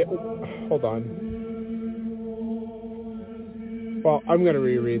 and it, hold on. Well, I'm going to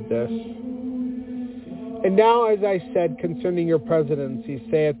reread this. And now, as I said concerning your presidency,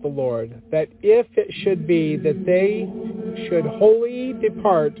 saith the Lord, that if it should be that they should wholly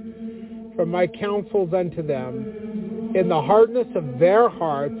depart from my counsels unto them, in the hardness of their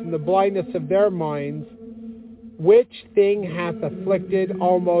hearts and the blindness of their minds, which thing hath afflicted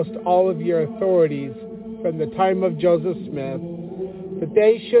almost all of your authorities from the time of Joseph Smith, that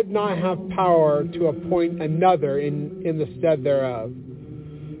they should not have power to appoint another in the stead thereof.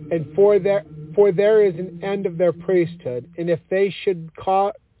 And for there is an end of their priesthood, and if they should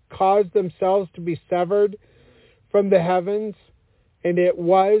cause themselves to be severed from the heavens, and it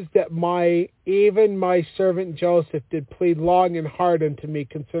was that even my servant Joseph did plead long and hard unto me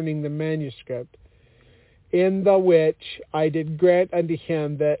concerning the manuscript, in the which I did grant unto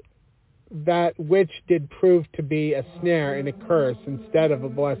him that which did prove to be a snare and a curse instead of a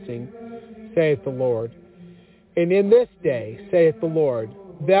blessing, saith the Lord. And in this day, saith the Lord,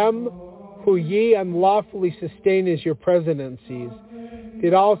 them who ye unlawfully sustain as your presidencies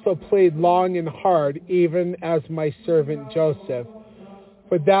did also plead long and hard, even as my servant Joseph,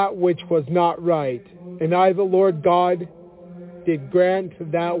 for that which was not right. And I, the Lord God, did grant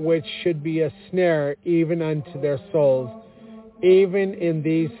that which should be a snare even unto their souls, even in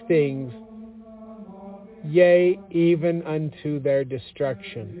these things, yea, even unto their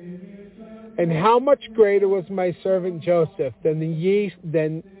destruction. And how much greater was my servant Joseph than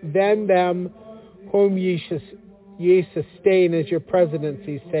them whom ye sustain as your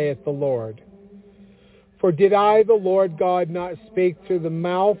presidency, saith the Lord. For did I, the Lord God, not speak through the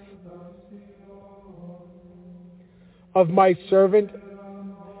mouth of my servant,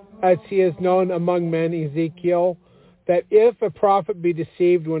 as he is known among men, Ezekiel, that if a prophet be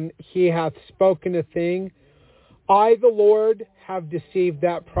deceived when he hath spoken a thing, I, the Lord, have deceived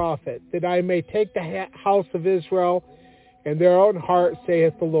that prophet, that I may take the house of Israel in their own heart,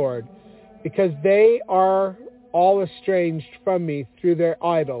 saith the Lord, because they are all estranged from me through their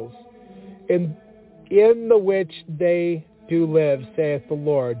idols, in the which they do live, saith the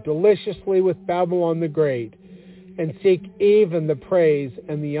Lord, deliciously with Babylon the Great, and seek even the praise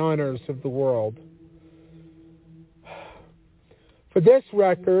and the honors of the world. For this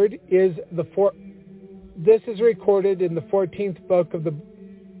record is this is recorded in the 14th book of the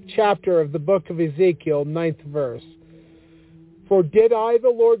chapter of the book of Ezekiel, 9th verse. For did I, the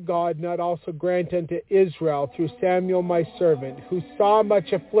Lord God, not also grant unto Israel through Samuel my servant, who saw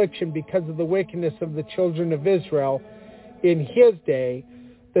much affliction because of the wickedness of the children of Israel in his day,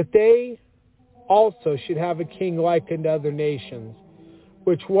 that they also should have a king like unto other nations,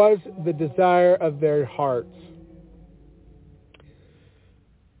 which was the desire of their hearts?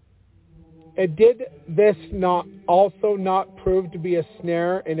 And did this not prove to be a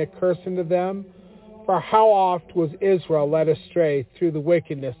snare and a curse unto them? For how oft was Israel led astray through the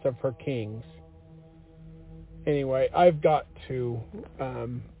wickedness of her kings? Anyway, I've got to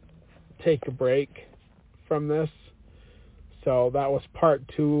take a break from this. So that was part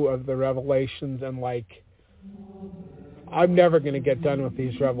 2 of the Revelations, and I'm never going to get done with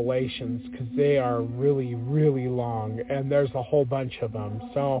these Revelations because they are really, really long, and there's a whole bunch of them.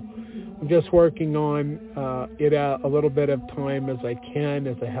 So I'm just working on it a little bit of time as I can,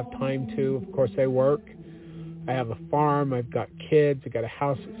 as I have time to. Of course, I work. I have a farm. I've got kids. I've got a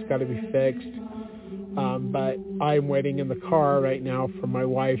house that's got to be fixed. But I'm waiting in the car right now for my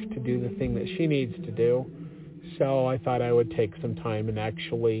wife to do the thing that she needs to do. So I thought I would take some time and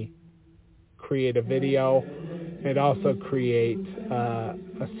actually create a video and also create a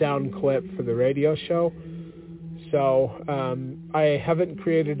sound clip for the radio show. So I haven't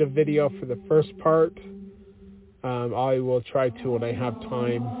created a video for the first part. I will try to when I have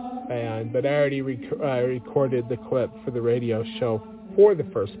time. But I already recorded the clip for the radio show for the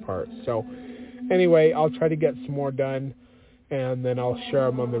first part. So anyway, I'll try to get some more done, and then I'll share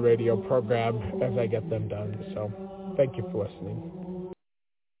them on the radio program as I get them done. So thank you for listening.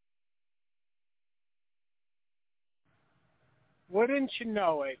 Wouldn't you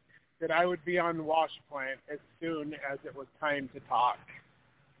know it, that I would be on the wash plant as soon as it was time to talk?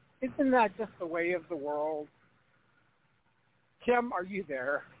 Isn't that just the way of the world? Kim, are you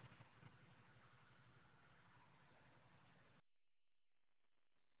there?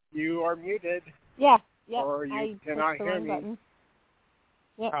 You are muted. Yeah. Or you cannot hear me. Button.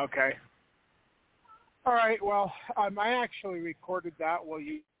 Yep. Okay. All right. Well, I actually recorded that while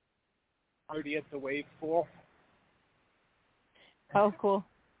you already at the wave pool. Oh, cool.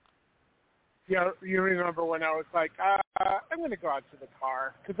 Yeah, you remember when I was like, I'm going to go out to the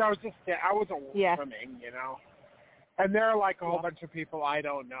car because I wasn't swimming, you know. And there are like a whole bunch of people I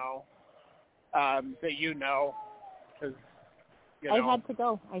don't know that you know because, you know. I had to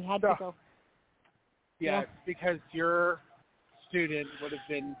go. to go. Yes, because your student would have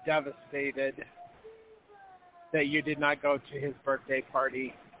been devastated that you did not go to his birthday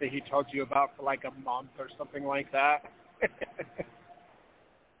party that he told you about for like a month or something like that.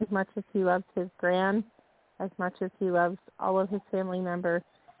 As much as he loves his gran, as much as he loves all of his family members,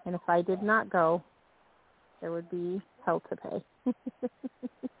 and if I did not go, there would be hell to pay.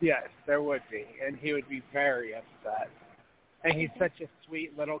 Yes, there would be, and he would be very upset. And he's such a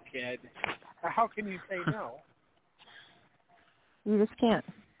sweet little kid. How can you say no? You just can't.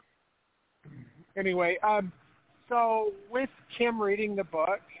 Anyway, so with Kim reading the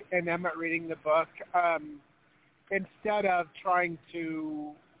book and Emmett reading the book, instead of trying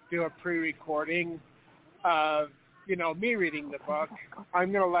to do a pre-recording of, me reading the book,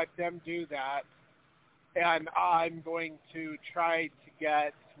 I'm going to let them do that. And I'm going to try to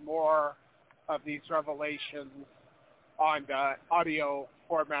get more of these revelations on the audio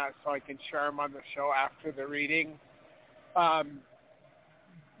format so I can share them on the show after the reading.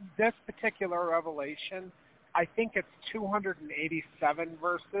 This particular revelation, I think it's 287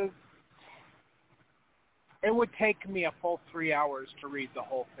 verses. It would take me a full 3 hours to read the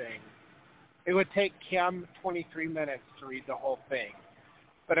whole thing. It would take Kim 23 minutes to read the whole thing.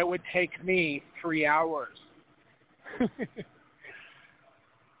 But it would take me 3 hours.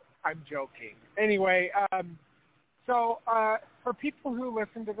 I'm joking. Anyway, so for people who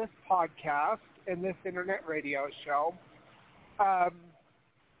listen to this podcast and this internet radio show,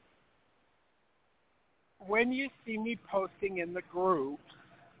 when you see me posting in the group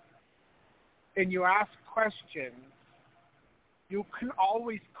and you ask questions, you can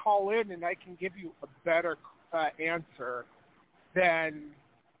always call in and I can give you a better answer than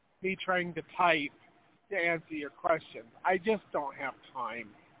me trying to type to answer your questions. I just don't have time.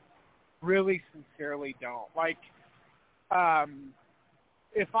 Really sincerely don't. Like,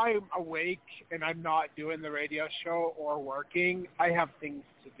 if I'm awake and I'm not doing the radio show or working, I have things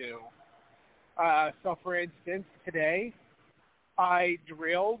to do. So for instance, today I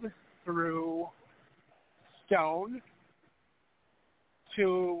drilled through stone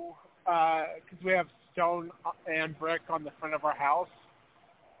to, because we have stone and brick on the front of our house,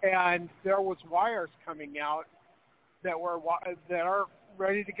 and there was wires coming out that are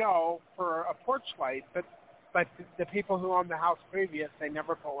ready to go for a porch light, but the people who owned the house previous, they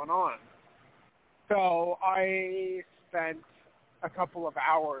never put one on. So I spent a couple of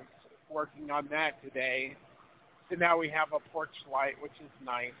hours working on that today. So now we have a porch light, which is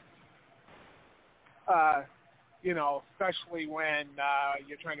nice. Especially when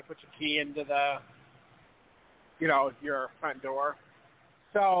you're trying to put your key into your front door.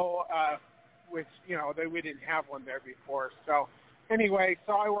 So, we didn't have one there before. So anyway,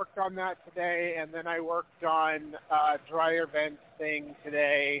 so I worked on that today, and then I worked on dryer vent thing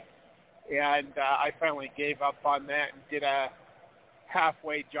today, and I finally gave up on that and did a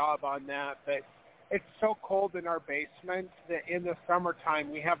halfway job on that. But it's so cold in our basement that in the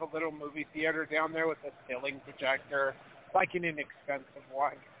summertime we have a little movie theater down there with a ceiling projector, like an inexpensive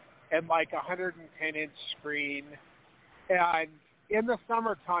one, and like a 110-inch screen. And in the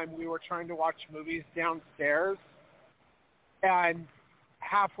summertime we were trying to watch movies downstairs, and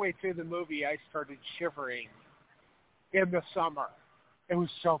halfway through the movie I started shivering in the summer. It was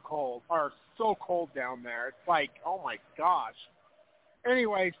so cold down there. It's like, oh my gosh.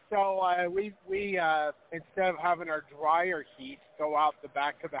 Anyway, so we instead of having our dryer heat go out the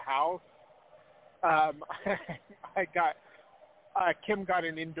back of the house, Kim got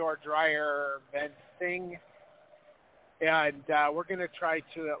an indoor dryer vent thing, and we're going to try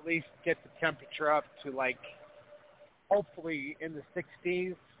to at least get the temperature up to like hopefully in the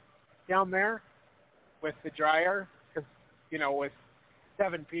 60s down there with the dryer, because with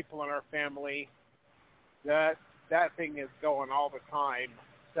 7 people in our family, that thing is going all the time.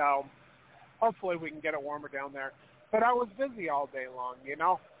 So hopefully we can get it warmer down there. But I was busy all day long,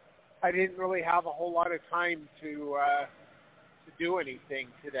 I didn't really have a whole lot of time to do anything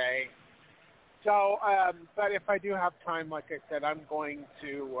today. So, but if I do have time, like I said, I'm going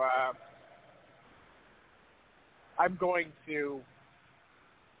to I'm going to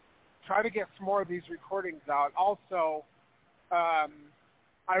try to get some more of these recordings out. Also, I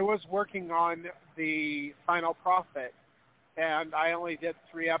was working on the Final Prophet, and I only did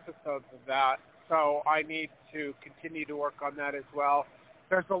 3 episodes of that, so I need to continue to work on that as well.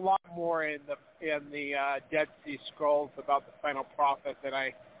 There's a lot more in the Dead Sea Scrolls about the Final Prophet that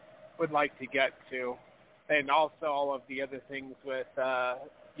I would like to get to, and also all of the other things with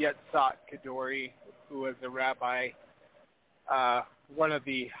Yitzhak Kadori, who was a rabbi, one of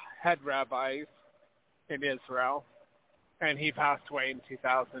the head rabbis in Israel, and he passed away in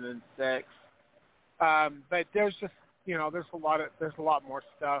 2006. But there's just, there's a lot more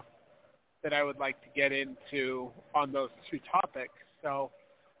stuff that I would like to get into on those 2 topics. So,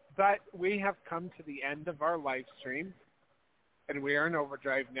 but we have come to the end of our live stream, and we are in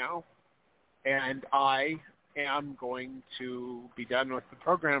overdrive now, and I am going to be done with the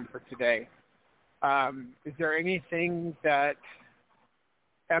program for today. Is there anything that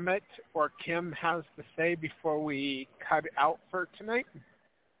Emmett or Kim has to say before we cut out for tonight?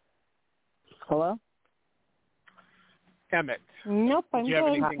 Hello? Nope, Emmett. I'm do you have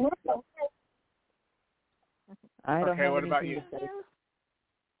good. anything? I don't have what about anything you? to say.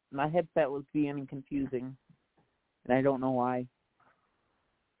 My headset was being confusing, and I don't know why.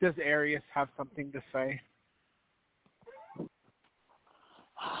 Does Arius have something to say?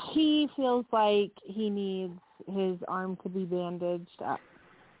 He feels like he needs his arm to be bandaged up.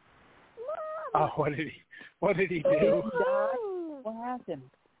 Oh, what did he do? What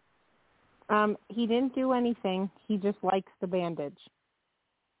happened? He didn't do anything. He just likes the bandage.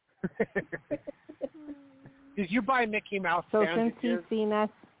 Did you buy Mickey Mouse So bandages? since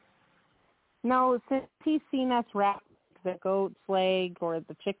he's seen us wrap the goat's leg or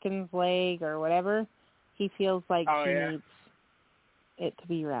the chicken's leg or whatever, he feels like he needs it to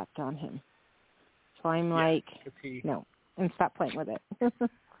be wrapped on him. So I'm no, and stop playing with it.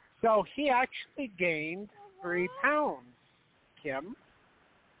 So he actually gained 3 pounds, Kim.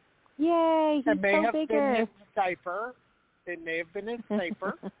 Yay, he's It may so have bigger. been his diaper. It may have been his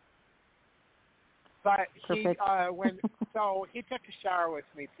diaper. But he he took a shower with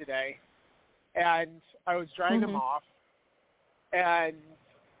me today, and I was drying him off, and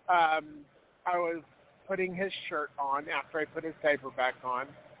I was putting his shirt on after I put his diaper back on,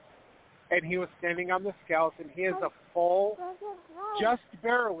 and he was standing on the scales, and he is a full, just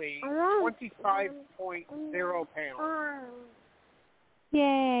barely 25.0 pounds.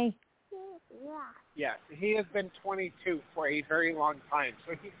 Yay. Yes, he has been 22 for a very long time,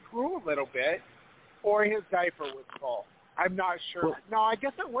 so he grew a little bit, or his diaper was full. I'm not sure. No, I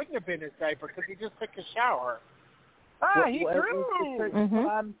guess it wouldn't have been his diaper because he just took a shower. He grew! Was the shirt you put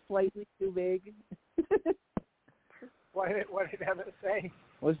on slightly too big? What did Emmett say?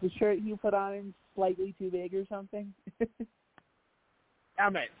 Was the shirt you put on slightly too big or something?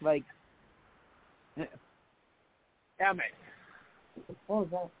 Emmett. Emmett. What was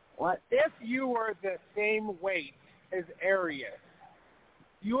that? What? If you were the same weight as Arius,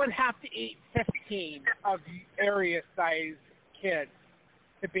 you would have to eat 15 of Arius-sized kids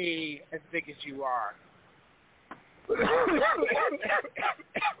to be as big as you are.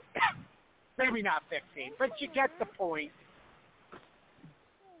 Maybe not 15, but you get the point.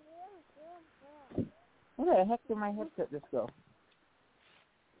 Where the heck did my headset just go?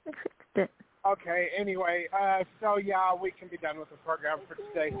 I fixed it. Okay, anyway, we can be done with the program for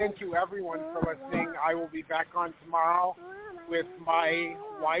today. Thank you, everyone, for listening. I will be back on tomorrow with my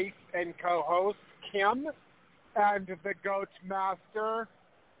wife and co-host, Kim, and the Goat Master,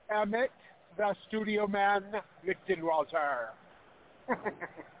 Emmett, the studio man, Lichtenwalter.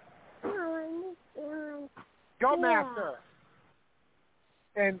 Goat Master.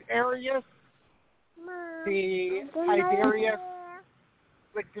 And Arius, the Tiberius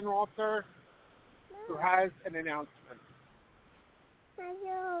Lichtenwalter, who has an announcement.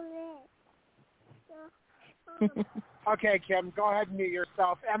 Okay, Kim, go ahead and mute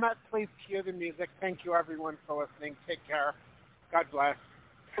yourself. Emmett, please cue the music. Thank you, everyone, for listening. Take care. God bless.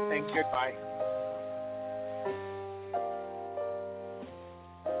 And goodbye.